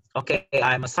 okay,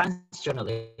 I'm a science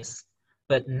journalist,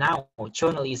 but now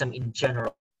journalism in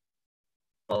general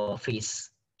face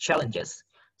challenges.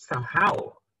 So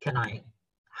how can I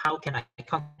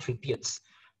contribute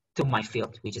to my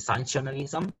field, which is science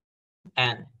journalism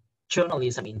and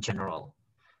journalism in general?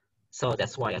 So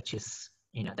that's why I choose,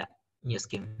 that new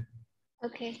scheme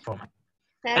format.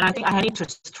 And I think I need to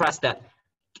stress that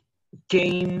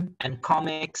game and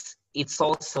comics, it's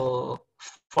also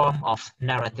form of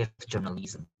narrative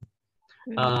journalism.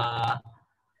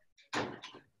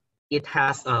 It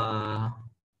has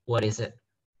what is it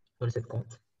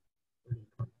called?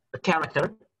 A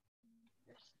character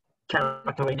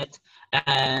in it,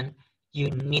 and you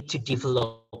need to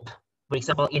develop. For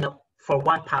example, for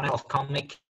one panel of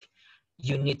comic,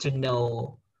 you need to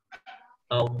know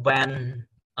when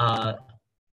kind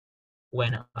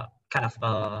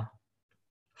of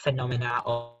phenomena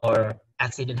or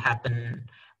accident happen,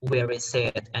 where is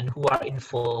it, and who are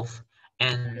involved,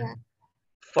 and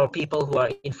for people who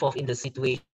are involved in the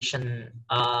situation,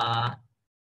 how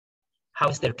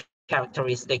is their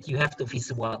characteristic? You have to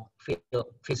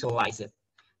visualize it.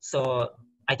 So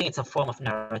I think it's a form of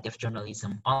narrative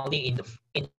journalism, only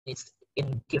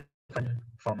in different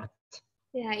format.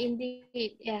 Yeah,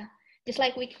 indeed. Yeah, just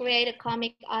like we create a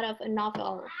comic out of a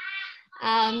novel.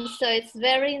 So it's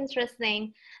very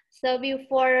interesting. So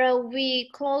before we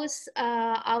close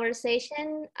our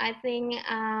session, I think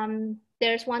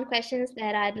there's one question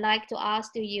that I'd like to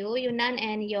ask to you, Yunan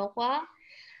and Yao Hua.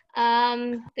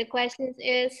 The question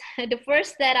is the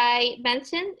first that I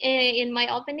mentioned in my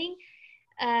opening.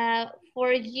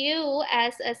 For you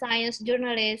as a science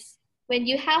journalist, when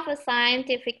you have a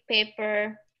scientific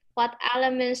paper, what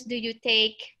elements do you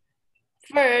take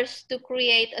first to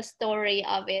create a story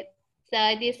of it?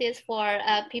 So this is for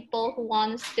people who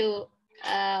wants to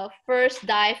first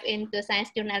dive into science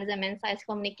journalism and science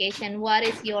communication. What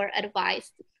is your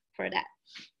advice for that?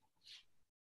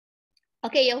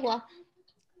 Okay, Yao Hua.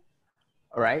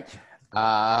 All right.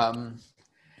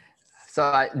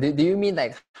 So do you mean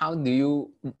like how do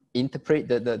you interpret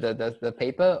the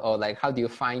paper, or like how do you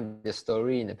find the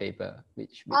story in the paper?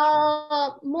 Which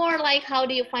more like how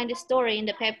do you find the story in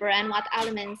the paper and what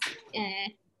elements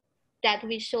that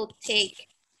we should take?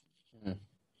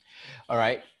 All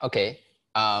right. Okay.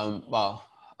 Well,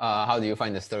 how do you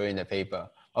find the story in the paper?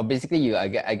 Well, basically,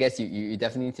 I guess you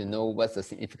definitely need to know what's the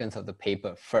significance of the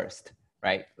paper first,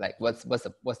 right? Like what's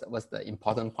the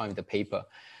important point of the paper.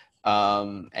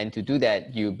 And to do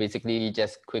that, you basically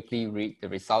just quickly read the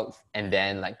results and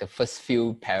then like the first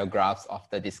few paragraphs of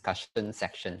the discussion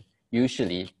section.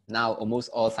 Usually now almost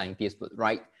all scientists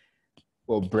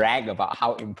will brag about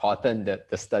how important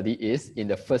the study is in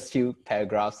the first few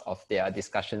paragraphs of their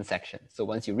discussion section. So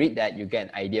once you read that, you get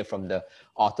an idea from the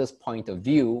author's point of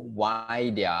view what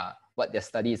their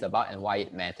study is about and why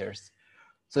it matters.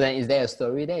 So then is there a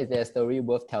story there? Is there a story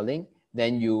worth telling?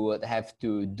 Then you would have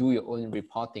to do your own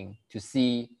reporting to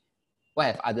see what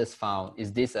have others found.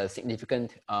 Is this a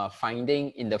significant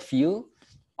finding in the field?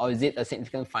 Or is it a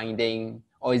significant finding?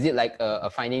 Or is it like a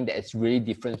finding that is really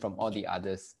different from all the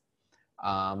others?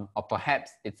 Or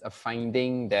perhaps it's a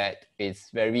finding that is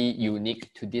very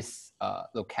unique to this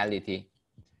locality.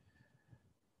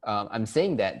 I'm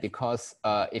saying that because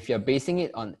if you're basing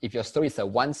it on, if your story is a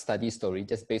one study story,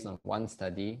 just based on one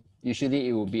study, usually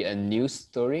it will be a news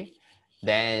story.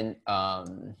 Then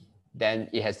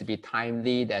it has to be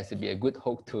timely. There has to be a good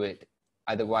hook to it.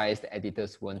 Otherwise, the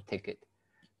editors won't take it.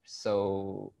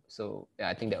 So yeah,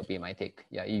 I think that would be my take.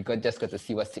 Yeah, just got to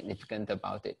see what's significant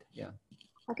about it. Yeah.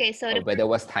 Okay, so whether it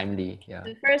was timely. Yeah.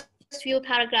 The first few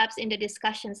paragraphs in the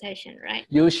discussion session, right?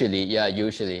 Usually, yeah.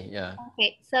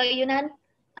 Okay, so Yunan,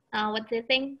 what do you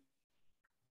think?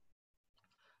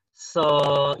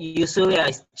 So usually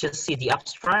I just see the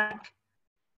abstract,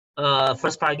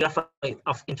 first paragraph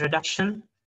of introduction,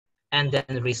 and then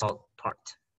the result part.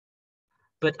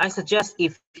 But I suggest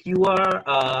if you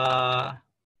are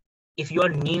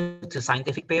new to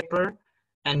scientific paper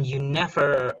and you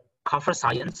never cover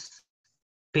science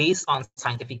based on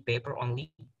scientific paper only,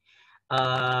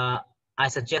 I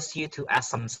suggest you to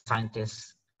ask some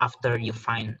scientists after you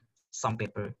find some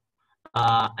paper.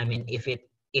 I mean, if it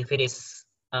is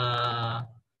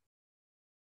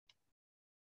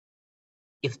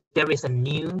if there is a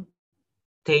new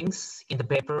things in the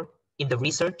paper, in the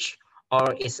research,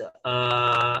 or is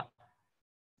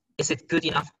it good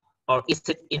enough, or is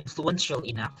it influential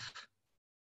enough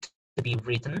to be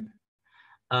written?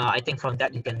 I think from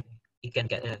that you can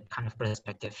get a kind of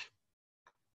perspective.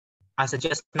 I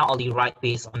suggest not only write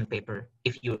based on paper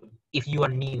if you are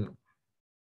new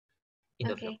in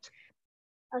the Okay. field.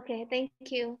 Okay, thank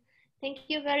you. Thank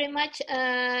you very much,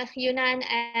 Yunan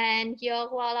and Yao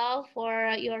Hua Law,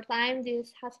 for your time.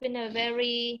 This has been a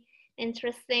very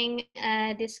interesting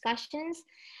discussions,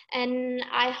 and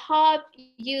I hope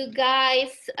you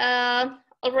guys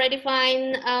already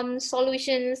find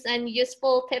solutions and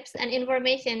useful tips and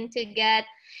information to get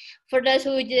for those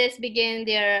who just begin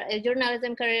their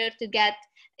journalism career to get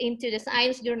into the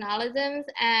science journalism,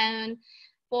 and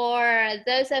for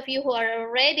those of you who are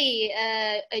already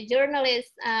a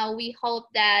journalist, we hope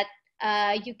that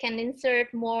you can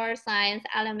insert more science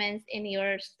elements in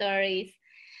your stories.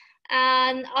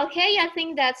 And okay, I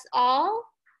think that's all.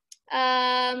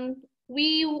 Um,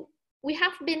 we we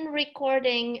have been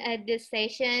recording this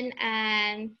session,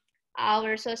 and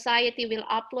our society will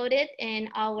upload it in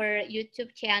our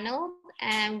YouTube channel,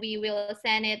 and we will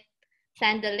send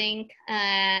the link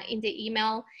in the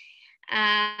email.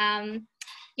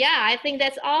 Yeah, I think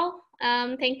that's all.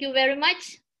 Thank you very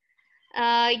much,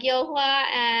 Yao Hua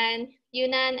and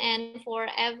Yunan, and for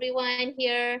everyone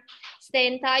here. Stay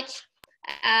in touch.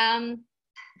 Um,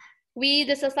 we,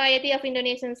 the Society of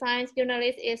Indonesian Science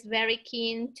Journalists, is very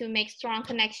keen to make strong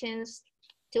connections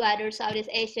to other Southeast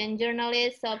Asian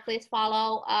journalists. So please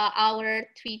follow our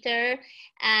Twitter,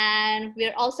 and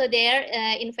we're also there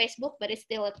in Facebook, but it's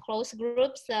still a closed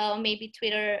group. So maybe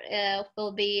Twitter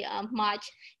will be much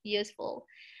useful.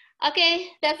 Okay,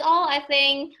 that's all. I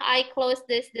think I close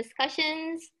this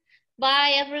discussions.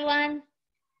 Bye, everyone.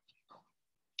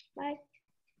 Bye.